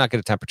 why not get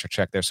a temperature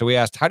check there? So we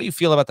asked, how do you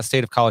feel about the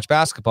state of college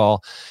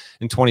basketball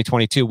in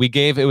 2022?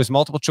 It was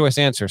multiple choice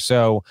answers.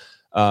 So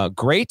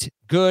great,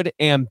 good,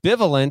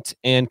 ambivalent,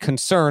 and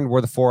concerned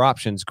were the 4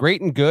 options.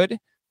 Great and good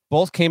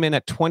both came in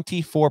at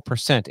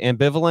 24%.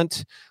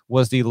 Ambivalent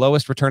was the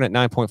lowest return at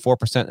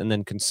 9.4%, and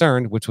then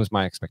concerned, which was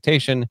my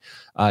expectation,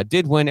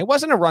 did win. It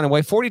wasn't a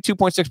runaway,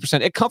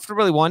 42.6%. It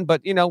comfortably won,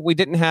 but we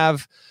didn't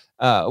have.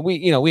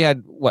 We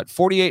had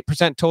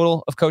 48%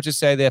 total of coaches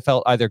say they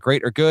felt either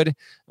great or good, and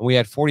we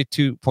had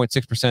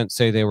 42.6%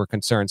 say they were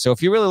concerned. So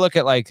if you really look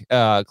at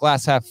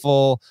glass half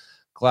full,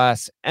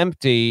 glass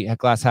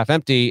half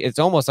empty, it's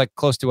almost like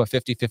close to a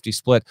 50-50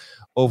 split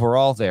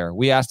overall there.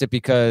 We asked it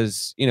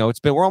because,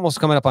 we're almost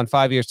coming up on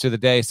 5 years to the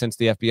day since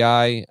the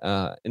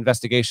FBI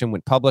investigation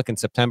went public in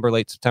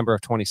late September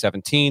of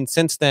 2017.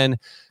 Since then,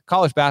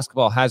 college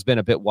basketball has been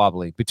a bit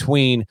wobbly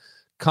between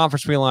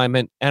conference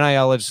realignment,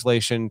 NIL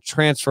legislation,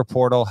 transfer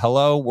portal.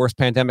 Hello, worst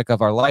pandemic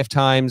of our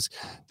lifetimes.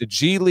 The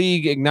G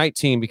League Ignite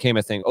team became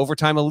a thing.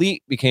 Overtime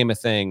Elite became a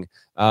thing.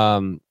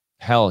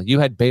 Hell, you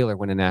had Baylor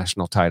win a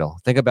national title.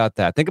 Think about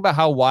that. Think about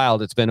how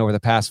wild it's been over the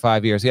past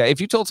 5 years. Yeah, if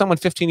you told someone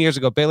 15 years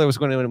ago Baylor was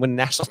going to win a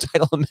national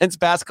title in men's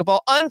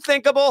basketball,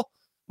 unthinkable.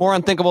 More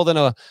unthinkable than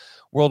a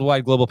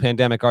worldwide global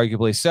pandemic,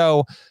 arguably.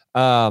 So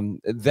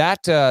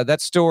that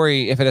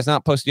story, if it has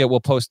not posted yet, will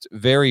post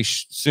very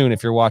soon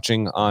if you're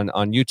watching on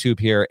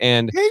YouTube here.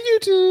 And hey,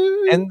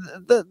 YouTube. And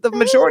the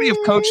majority of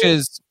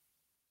coaches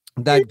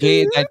that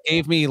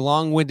gave me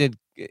long-winded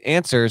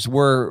answers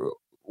were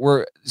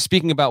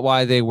speaking about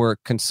why they were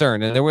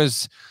concerned, and there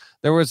was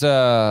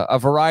a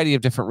variety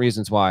of different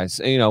reasons why.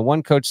 So,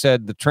 one coach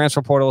said the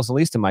transfer portal is the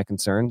least of my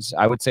concerns.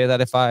 I would say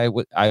that I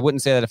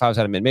wouldn't say that if I was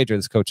at a mid-major.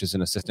 This coach is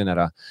an assistant at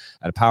a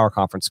power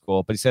conference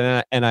school, but he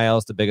said NIL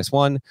is the biggest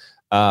one,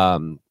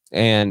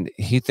 and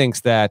he thinks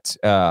that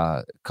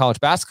college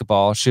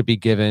basketball should be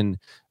given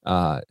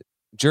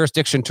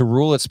jurisdiction to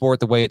rule its sport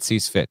the way it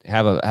sees fit.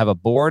 Have a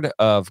board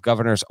of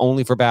governors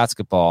only for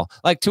basketball.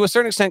 Like, to a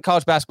certain extent,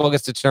 college basketball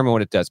gets to determine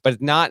what it does, but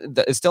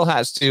it still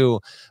has to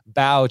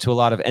bow to a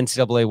lot of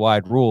NCAA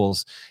wide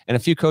rules. And a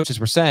few coaches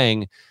were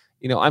saying,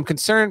 I'm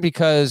concerned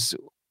because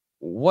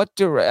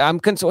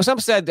some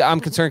said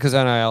I'm concerned because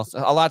NIL.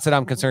 A lot said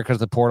I'm concerned because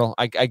of the portal.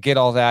 I get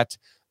all that.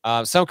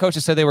 Some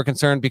coaches said they were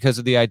concerned because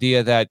of the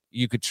idea that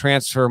you could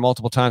transfer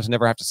multiple times and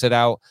never have to sit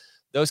out.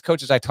 Those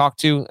coaches I talked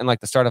to in the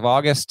start of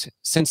August,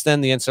 since then,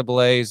 the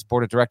NCAA's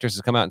board of directors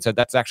has come out and said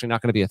that's actually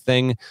not going to be a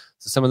thing.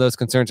 So some of those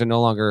concerns are no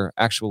longer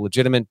actual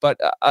legitimate. But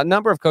a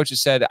number of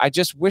coaches said, I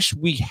just wish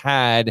we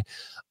had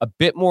a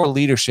bit more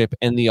leadership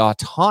and the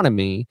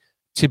autonomy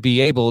to be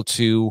able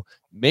to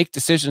make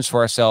decisions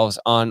for ourselves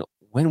on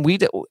when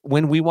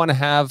we want to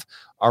have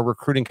our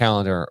recruiting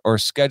calendar or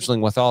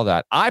scheduling with all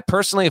that. I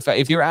personally,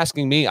 if you're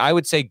asking me, I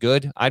would say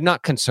good. I'm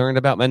not concerned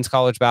about men's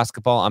college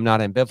basketball. I'm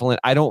not ambivalent.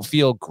 I don't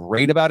feel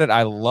great about it.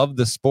 I love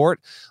the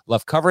sport,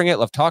 love covering it,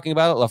 love talking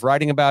about it, love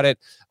writing about it.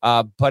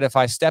 But if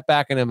I step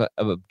back and am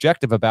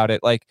objective about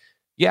it,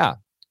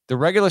 the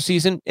regular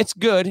season, it's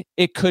good.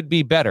 It could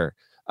be better.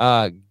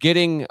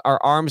 Getting our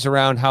arms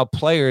around how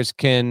players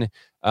can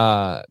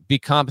be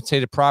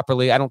compensated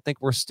properly. I don't think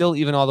we're still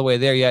even all the way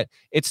there yet.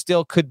 It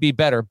still could be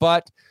better,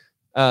 but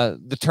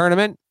the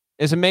tournament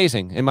is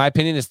amazing. In my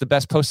opinion, it's the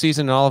best postseason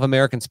in all of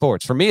American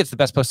sports. For me, it's the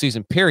best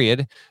postseason,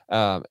 period.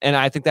 And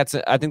I think that's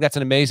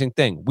an amazing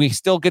thing. We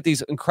still get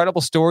these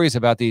incredible stories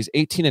about these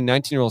 18 and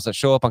 19-year-olds that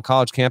show up on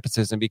college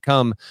campuses and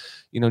become,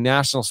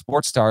 national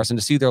sports stars, and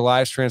to see their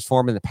lives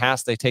transform in the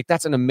paths they take.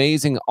 That's an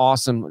amazing,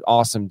 awesome,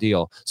 awesome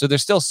deal. So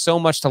there's still so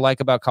much to like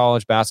about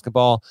college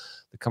basketball.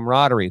 The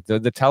camaraderie,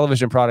 the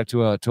television product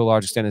to a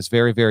large extent is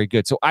very, very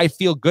good. So I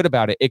feel good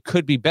about it. It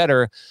could be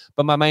better,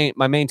 but my main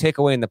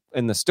takeaway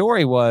in the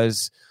story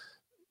was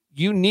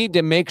you need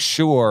to make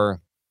sure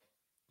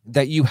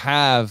that you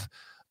have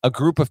a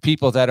group of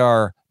people that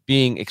are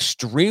being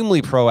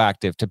extremely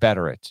proactive to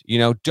better it.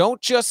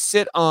 Don't just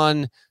sit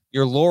on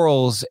your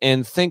laurels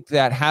and think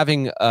that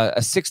having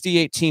a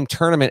 68 team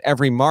tournament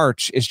every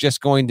March is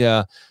just going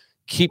to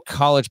keep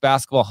college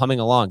basketball humming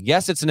along.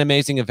 Yes, it's an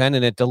amazing event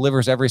and it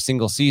delivers every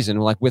single season,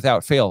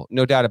 without fail,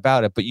 no doubt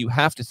about it. But you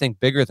have to think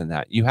bigger than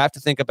that. You have to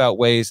think about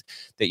ways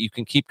that you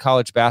can keep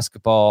college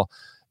basketball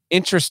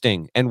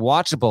interesting and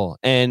watchable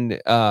and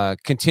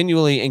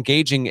continually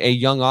engaging a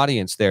young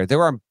audience there.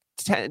 There are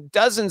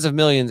dozens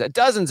and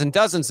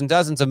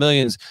dozens of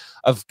millions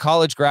of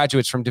college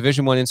graduates from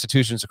Division I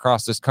institutions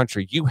across this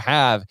country. You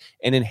have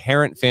an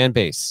inherent fan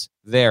base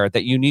there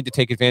that you need to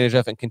take advantage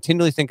of and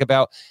continually think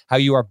about how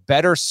you are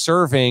better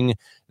serving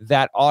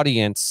that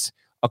audience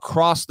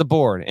across the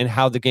board and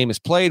how the game is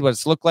played, what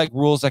it's looked like,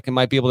 rules that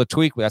might be able to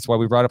tweak. That's why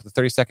we brought up the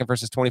 30-second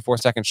versus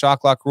 24-second shot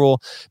clock rule.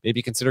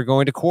 Maybe consider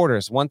going to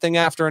quarters, one thing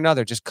after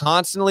another. Just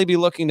constantly be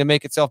looking to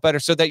make itself better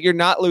so that you're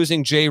not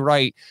losing Jay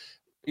Wright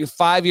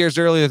 5 years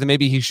earlier than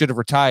maybe he should have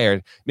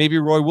retired. Maybe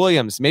Roy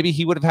Williams, maybe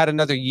he would have had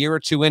another year or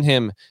two in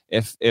him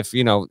if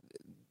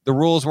the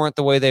rules weren't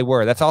the way they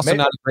were. That's also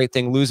not a great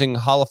thing, losing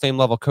Hall of Fame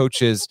level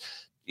coaches.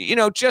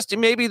 Just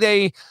maybe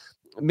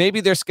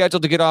they're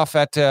scheduled to get off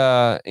at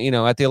at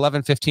the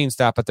 11:15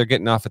 stop, but they're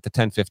getting off at the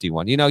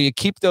 10:51. You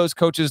keep those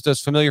coaches,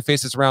 those familiar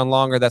faces around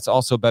longer. That's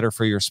also better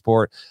for your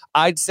sport.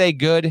 I'd say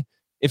good.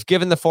 If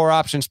given the four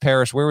options,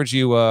 Parrish, where would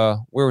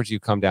you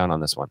come down on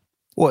this one?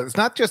 Well, it's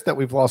not just that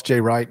we've lost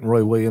Jay Wright and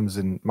Roy Williams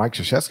and Mike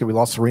Krzyzewski. We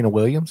lost Serena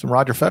Williams and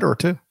Roger Federer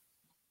too.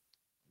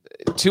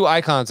 Two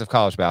icons of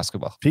college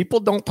basketball. People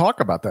don't talk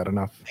about that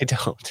enough. They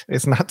don't.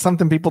 It's not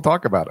something people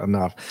talk about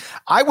enough.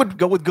 I would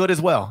go with good as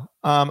well.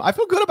 I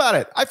feel good about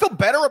it. I feel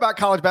better about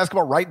college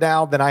basketball right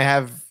now than I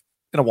have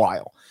in a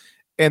while.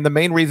 And the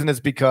main reason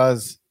is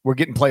because we're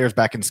getting players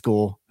back in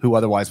school who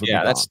otherwise would be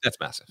gone. That's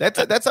massive.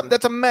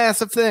 That's a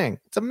massive thing.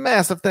 It's a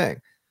massive thing.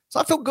 So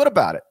I feel good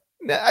about it.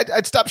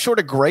 I'd stop short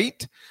of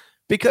great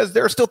because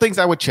there are still things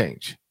I would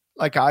change.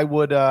 Like I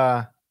would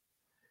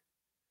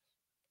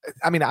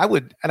and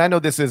I know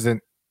this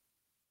isn't,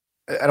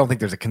 I don't think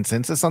there's a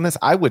consensus on this.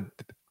 I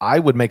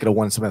would make it a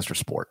one semester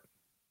sport.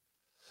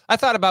 I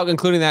thought about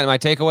including that in my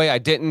takeaway. I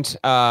didn't.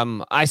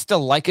 I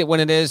still like it when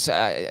it is.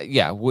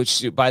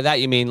 Which by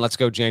that you mean let's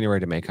go January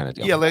to May kind of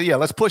deal. Yeah.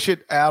 Let's push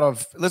it out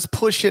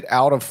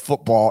of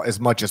football as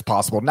much as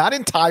possible. Not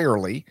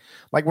entirely.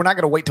 Like we're not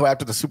going to wait till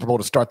after the Super Bowl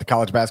to start the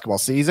college basketball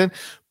season,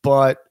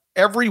 but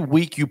every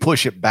week you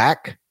push it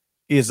back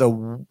is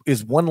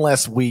one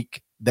less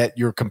week that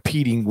you're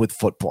competing with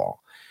football,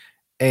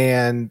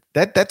 and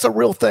that's a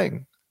real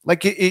thing.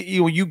 Like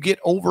you get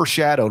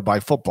overshadowed by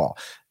football,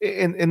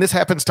 and this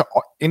happens to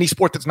any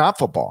sport that's not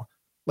football.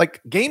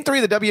 Like Game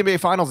 3 of the WNBA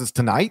Finals is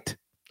tonight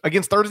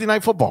against Thursday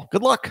Night Football.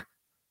 Good luck.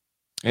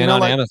 And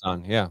on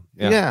Amazon,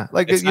 yeah.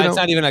 Like it's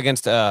not even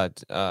against.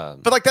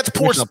 But like that's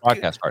poor.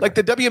 Like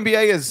the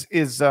WNBA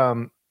is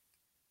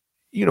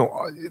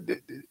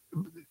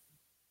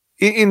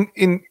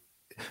in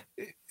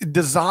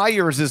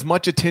desires as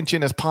much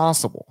attention as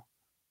possible,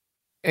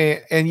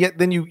 and yet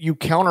then you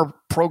counter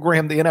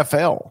program the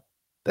NFL.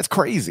 That's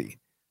crazy.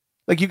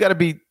 Like you got to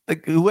be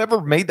like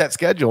whoever made that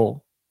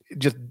schedule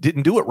just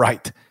didn't do it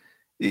right.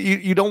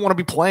 You don't want to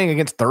be playing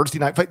against Thursday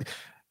night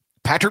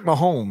Patrick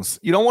Mahomes.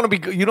 You don't want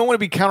to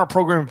be counter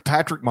programming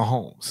Patrick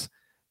Mahomes.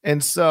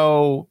 And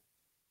so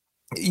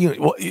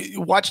you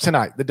watch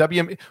tonight the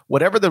WM,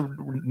 whatever the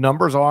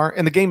numbers are,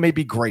 and the game may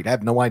be great. I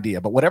have no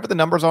idea, but whatever the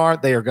numbers are,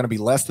 they are going to be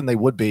less than they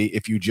would be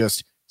if you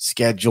just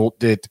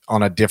scheduled it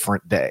on a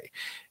different day.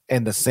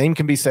 And the same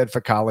can be said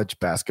for college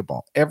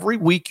basketball. Every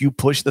week you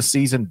push the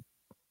season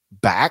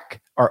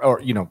back,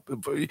 or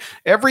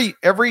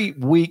every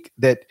week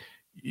that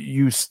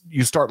you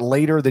start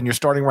later than you're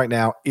starting right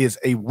now is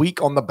a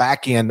week on the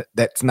back end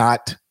that's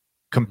not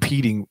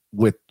competing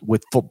with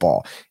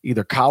football,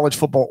 either college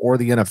football or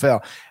the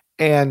NFL.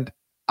 And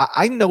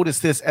I notice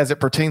this as it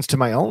pertains to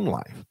my own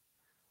life.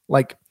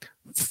 Like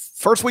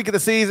first week of the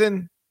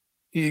season,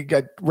 you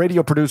got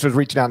radio producers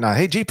reaching out now.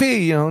 Hey,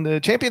 GP, the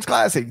Champions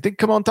Classic. You think,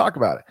 come on, talk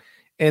about it.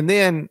 And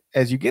then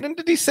as you get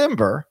into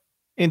December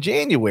and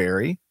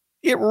January,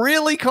 it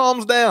really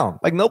calms down.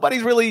 Like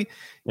nobody's really,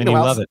 you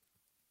love it.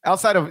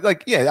 Outside of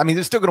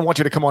they're still going to want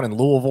you to come on in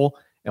Louisville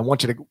and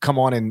want you to come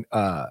on in,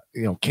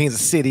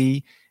 Kansas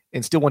City,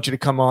 and still want you to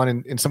come on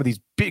in some of these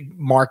big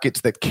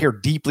markets that care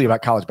deeply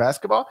about college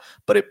basketball.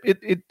 But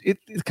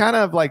it's kind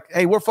of like,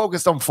 hey, we're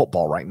focused on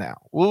football right now.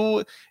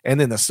 Ooh. And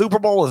then the Super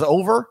Bowl is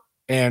over.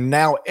 And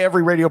now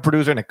every radio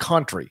producer in the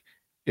country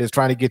is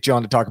trying to get you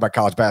on to talk about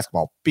college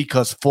basketball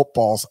because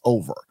football's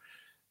over.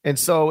 And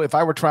so if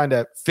I were trying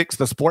to fix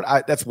the sport,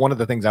 that's one of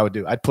the things I would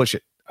do. I'd push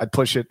it.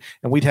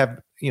 And we'd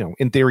have,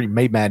 in theory,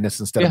 May Madness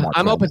instead of March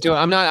I'm Madness. open to it.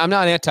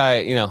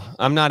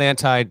 I'm not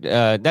anti,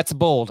 that's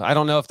bold. I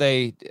don't know if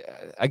they,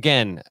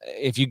 again,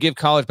 if you give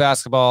college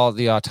basketball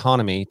the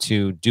autonomy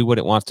to do what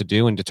it wants to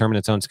do and determine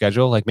its own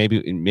schedule, like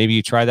maybe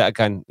you try that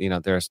kind,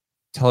 there's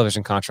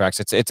television contracts.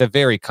 It's a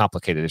very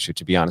complicated issue,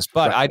 to be honest,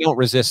 but I don't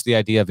resist the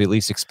idea of at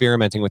least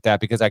experimenting with that,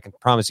 because I can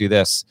promise you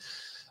this,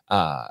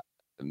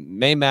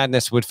 May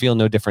Madness would feel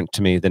no different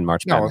to me than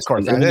March Madness. No, of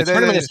course. And the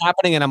tournament is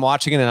happening and I'm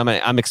watching it and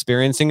I'm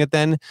experiencing it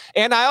then.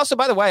 And I also,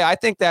 by the way, I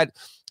think that,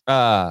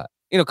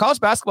 college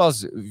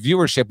basketball's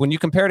viewership, when you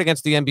compare it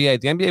against the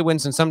NBA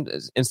wins in some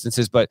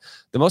instances, but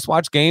the most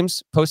watched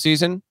games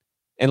postseason,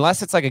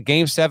 unless it's like a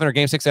Game 7 or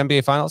Game 6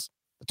 NBA Finals,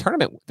 the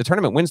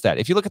tournament wins that.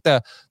 If you look at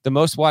the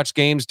most watched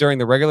games during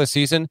the regular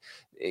season,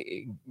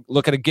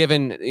 look at a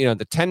given,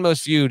 the 10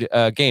 most viewed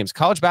games,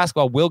 college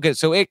basketball will get,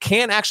 so it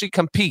can actually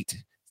compete.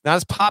 It's not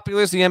as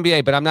popular as the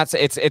NBA, but I'm not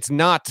saying it's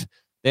not,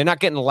 they're not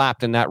getting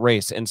lapped in that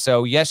race. And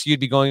so, yes, you'd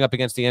be going up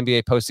against the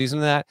NBA postseason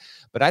in that,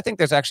 but I think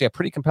there's actually a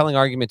pretty compelling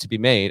argument to be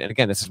made. And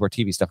again, this is where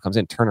TV stuff comes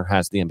in. Turner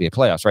has the NBA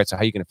playoffs, right? So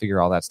how are you going to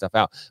figure all that stuff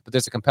out? But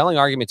there's a compelling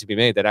argument to be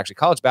made that actually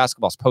college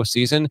basketball's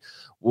postseason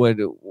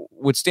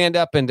would stand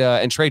up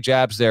and trade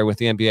jabs there with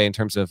the NBA in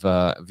terms of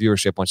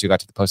viewership once you got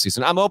to the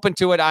postseason. I'm open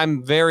to it.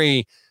 I'm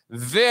very,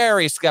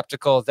 very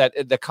skeptical that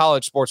the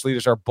college sports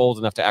leaders are bold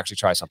enough to actually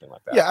try something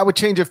like that. Yeah, I would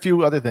change a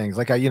few other things.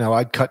 Like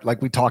I'd cut, like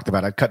we talked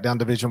about, I'd cut down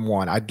Division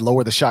I. I'd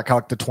lower the shot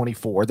clock to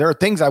 24. There are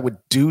things I would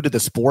do to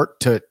the sport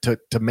to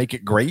make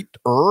it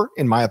greater,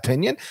 in my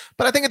opinion.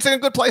 But I think it's in a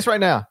good place right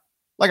now.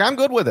 Like I'm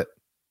good with it.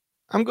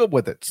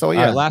 So yeah.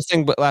 All right,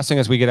 last thing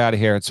as we get out of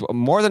here. It's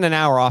more than an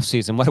hour off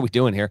season. What are we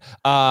doing here?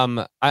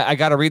 I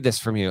got to read this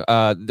from you.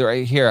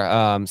 Right here,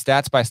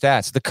 stats by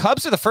stats. The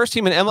Cubs are the first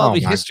team in MLB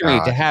history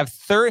to have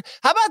third.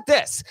 How about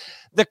this?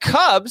 The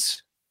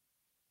Cubs,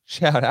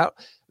 shout out.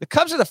 The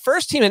Cubs are the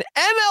first team in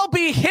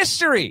MLB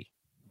history,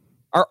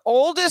 our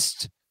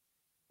oldest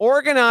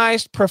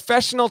organized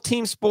professional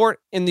team sport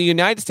in the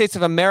United States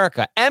of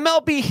America,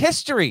 MLB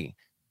history,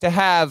 to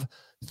have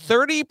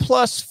 30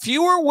 plus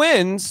fewer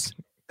wins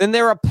than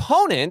their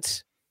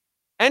opponent,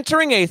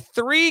 entering a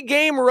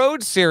 3-game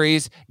road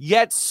series,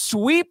 yet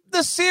sweep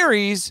the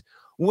series,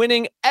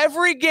 winning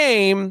every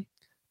game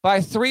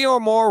by 3 or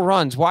more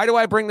runs. Why do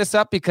I bring this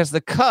up? Because the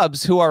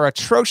Cubs, who are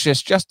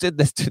atrocious, just did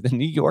this to the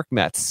New York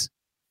Mets.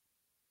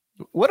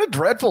 What a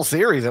dreadful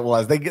series it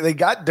was. They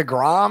got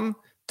DeGrom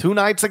 2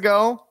 nights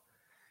ago,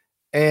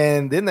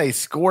 and then they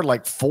scored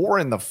like 4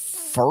 in the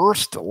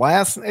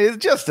last. It's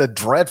just a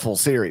dreadful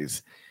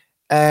series.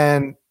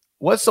 And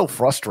what's so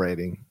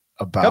frustrating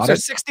about Cubs it? are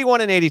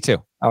 61 and 82.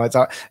 Oh, it's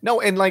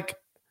no, and like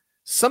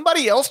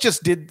somebody else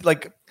just did.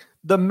 Like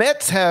the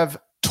Mets have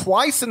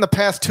twice in the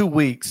past 2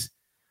 weeks,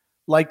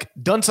 like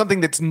done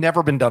something that's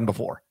never been done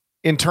before.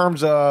 In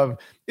terms of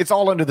it's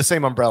all under the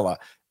same umbrella.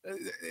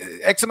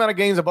 X amount of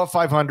games above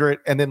 500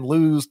 and then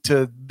lose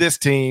to this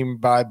team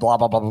by blah,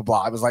 blah, blah, blah,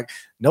 blah. I was like,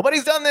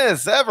 nobody's done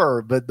this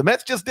ever, but the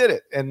Mets just did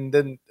it. And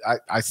then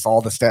I saw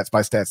the stats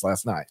by stats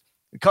last night.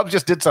 The Cubs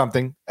just did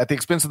something at the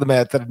expense of the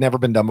Mets that had never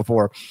been done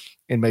before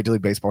in Major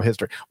League Baseball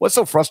history. What's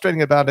so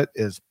frustrating about it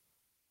is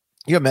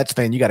you're a Mets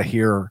fan, you got to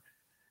hear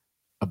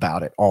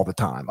about it all the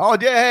time. Oh,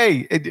 yeah,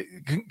 hey,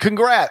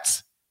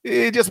 congrats.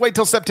 Just wait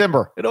till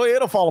September.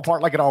 It'll fall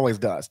apart like it always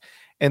does.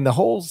 And the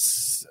whole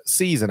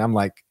season, I'm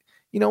like,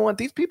 you know what?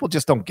 These people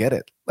just don't get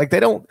it. Like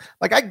they don't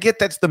like. I get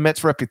that's the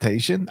Mets'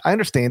 reputation. I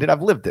understand it.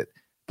 I've lived it.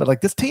 But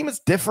like this team is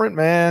different,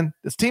 man.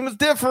 This team is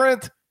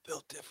different.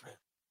 Built different.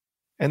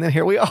 And then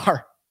here we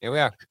are. Here we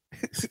are.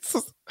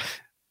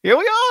 Here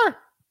we are.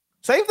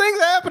 Same thing's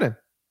happening.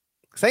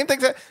 Same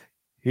things.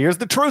 Here's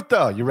the truth,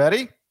 though. You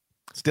ready?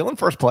 Still in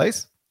first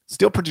place.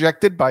 Still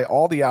projected by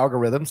all the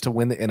algorithms to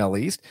win the NL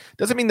East.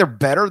 Doesn't mean they're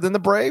better than the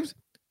Braves,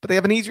 but they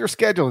have an easier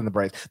schedule than the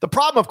Braves. The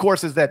problem, of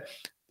course, is that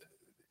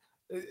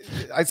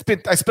I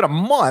spent a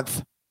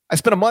month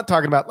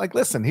talking about, like,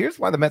 listen, here's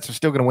why the Mets are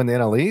still going to win the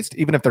NL East,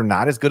 even if they're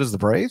not as good as the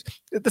Braves.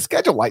 The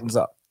schedule lightens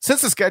up.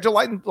 Since the schedule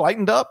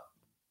lightened up,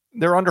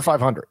 they're under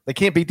 500. They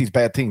can't beat these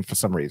bad teams for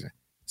some reason.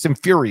 It's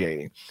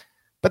infuriating.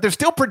 But they're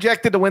still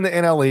projected to win the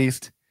NL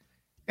East.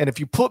 And if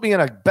you put me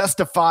in a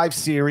best-of-5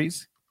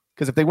 series,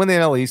 because if they win the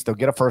NL East, they'll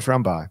get a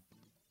first-round bye.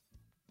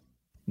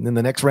 And then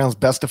the next round's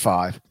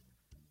best-of-5.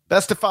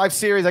 Best-of-5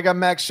 series, I got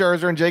Max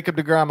Scherzer and Jacob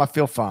deGrom. I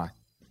feel fine.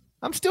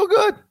 I'm still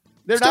good.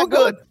 They're still not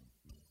good.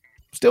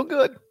 Still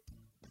good.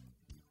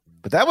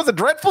 But that was a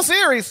dreadful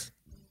series.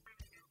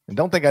 And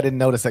don't think I didn't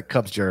notice that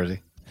Cubs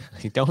jersey.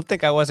 You don't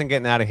think I wasn't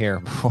getting out of here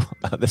before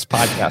this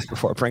podcast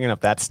before bringing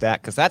up that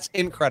stat? Because that's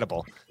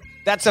incredible.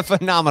 That's a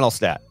phenomenal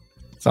stat.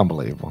 It's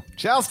unbelievable.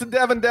 Shouts to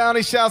Devin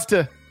Downey. Shouts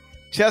to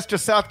Chester,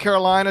 South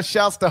Carolina.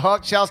 Shouts to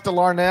Huck. Shouts to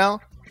Larnell.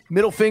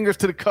 Middle fingers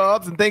to the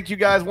Cubs. And thank you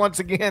guys once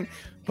again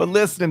for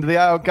listening to the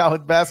Iowa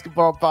College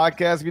Basketball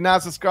Podcast. If you're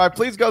not subscribed,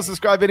 please go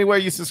subscribe anywhere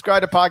you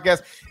subscribe to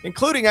podcasts,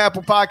 including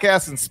Apple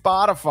Podcasts and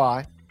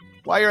Spotify.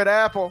 While you're at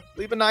Apple,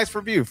 leave a nice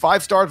review.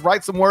 5 stars,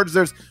 write some words.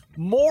 There's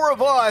more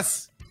of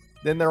us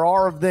than there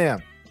are of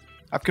them.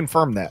 I've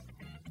confirmed that.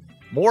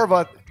 More of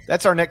us.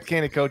 That's our next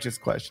Candid Coaches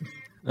question.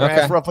 We're going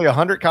to ask roughly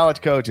 100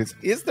 college coaches.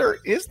 Is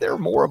there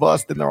more of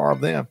us than there are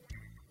of them?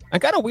 I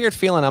got a weird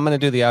feeling I'm going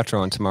to do the outro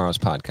on tomorrow's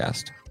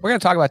podcast. We're going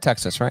to talk about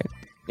Texas, right?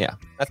 Yeah,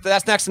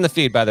 that's next in the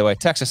feed, by the way.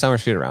 Texas Summer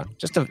Shoot Around.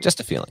 Just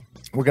a feeling.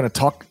 We're going to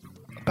talk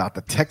about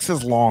the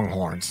Texas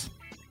Longhorns.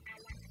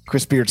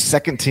 Chris Beard's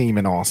second team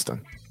in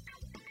Austin,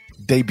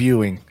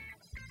 debuting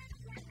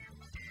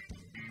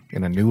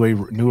in a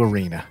new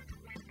arena.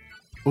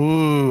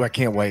 Ooh, I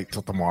can't wait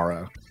till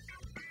tomorrow.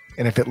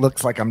 And if it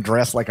looks like I'm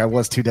dressed like I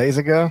was 2 days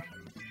ago,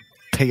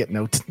 pay it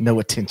no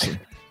attention.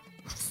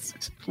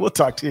 We'll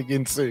talk to you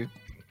again soon.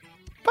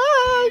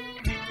 Bye.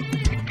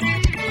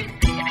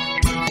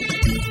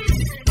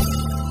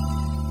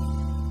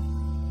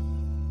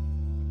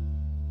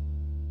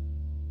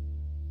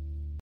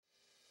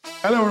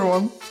 Hello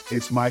everyone,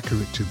 it's Micah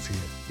Richards here.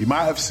 You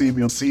might have seen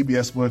me on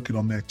CBS working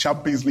on their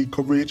Champions League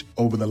coverage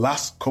over the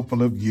last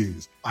couple of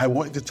years. I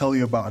wanted to tell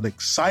you about an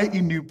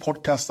exciting new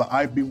podcast that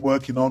I've been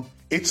working on.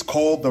 It's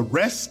called The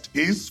Rest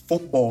is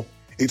Football.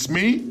 It's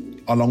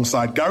me,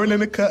 alongside Gary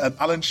Lineker and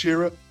Alan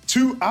Shearer,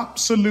 2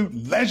 absolute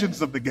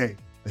legends of the game.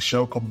 The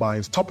show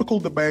combines topical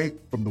debate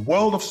from the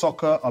world of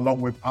soccer along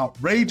with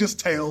outrageous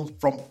tales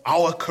from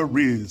our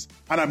careers.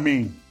 And I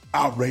mean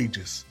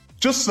outrageous.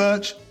 Just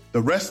search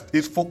The Rest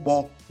is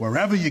Football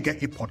wherever you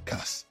get your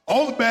podcasts.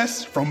 All the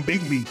best from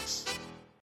Big Meats.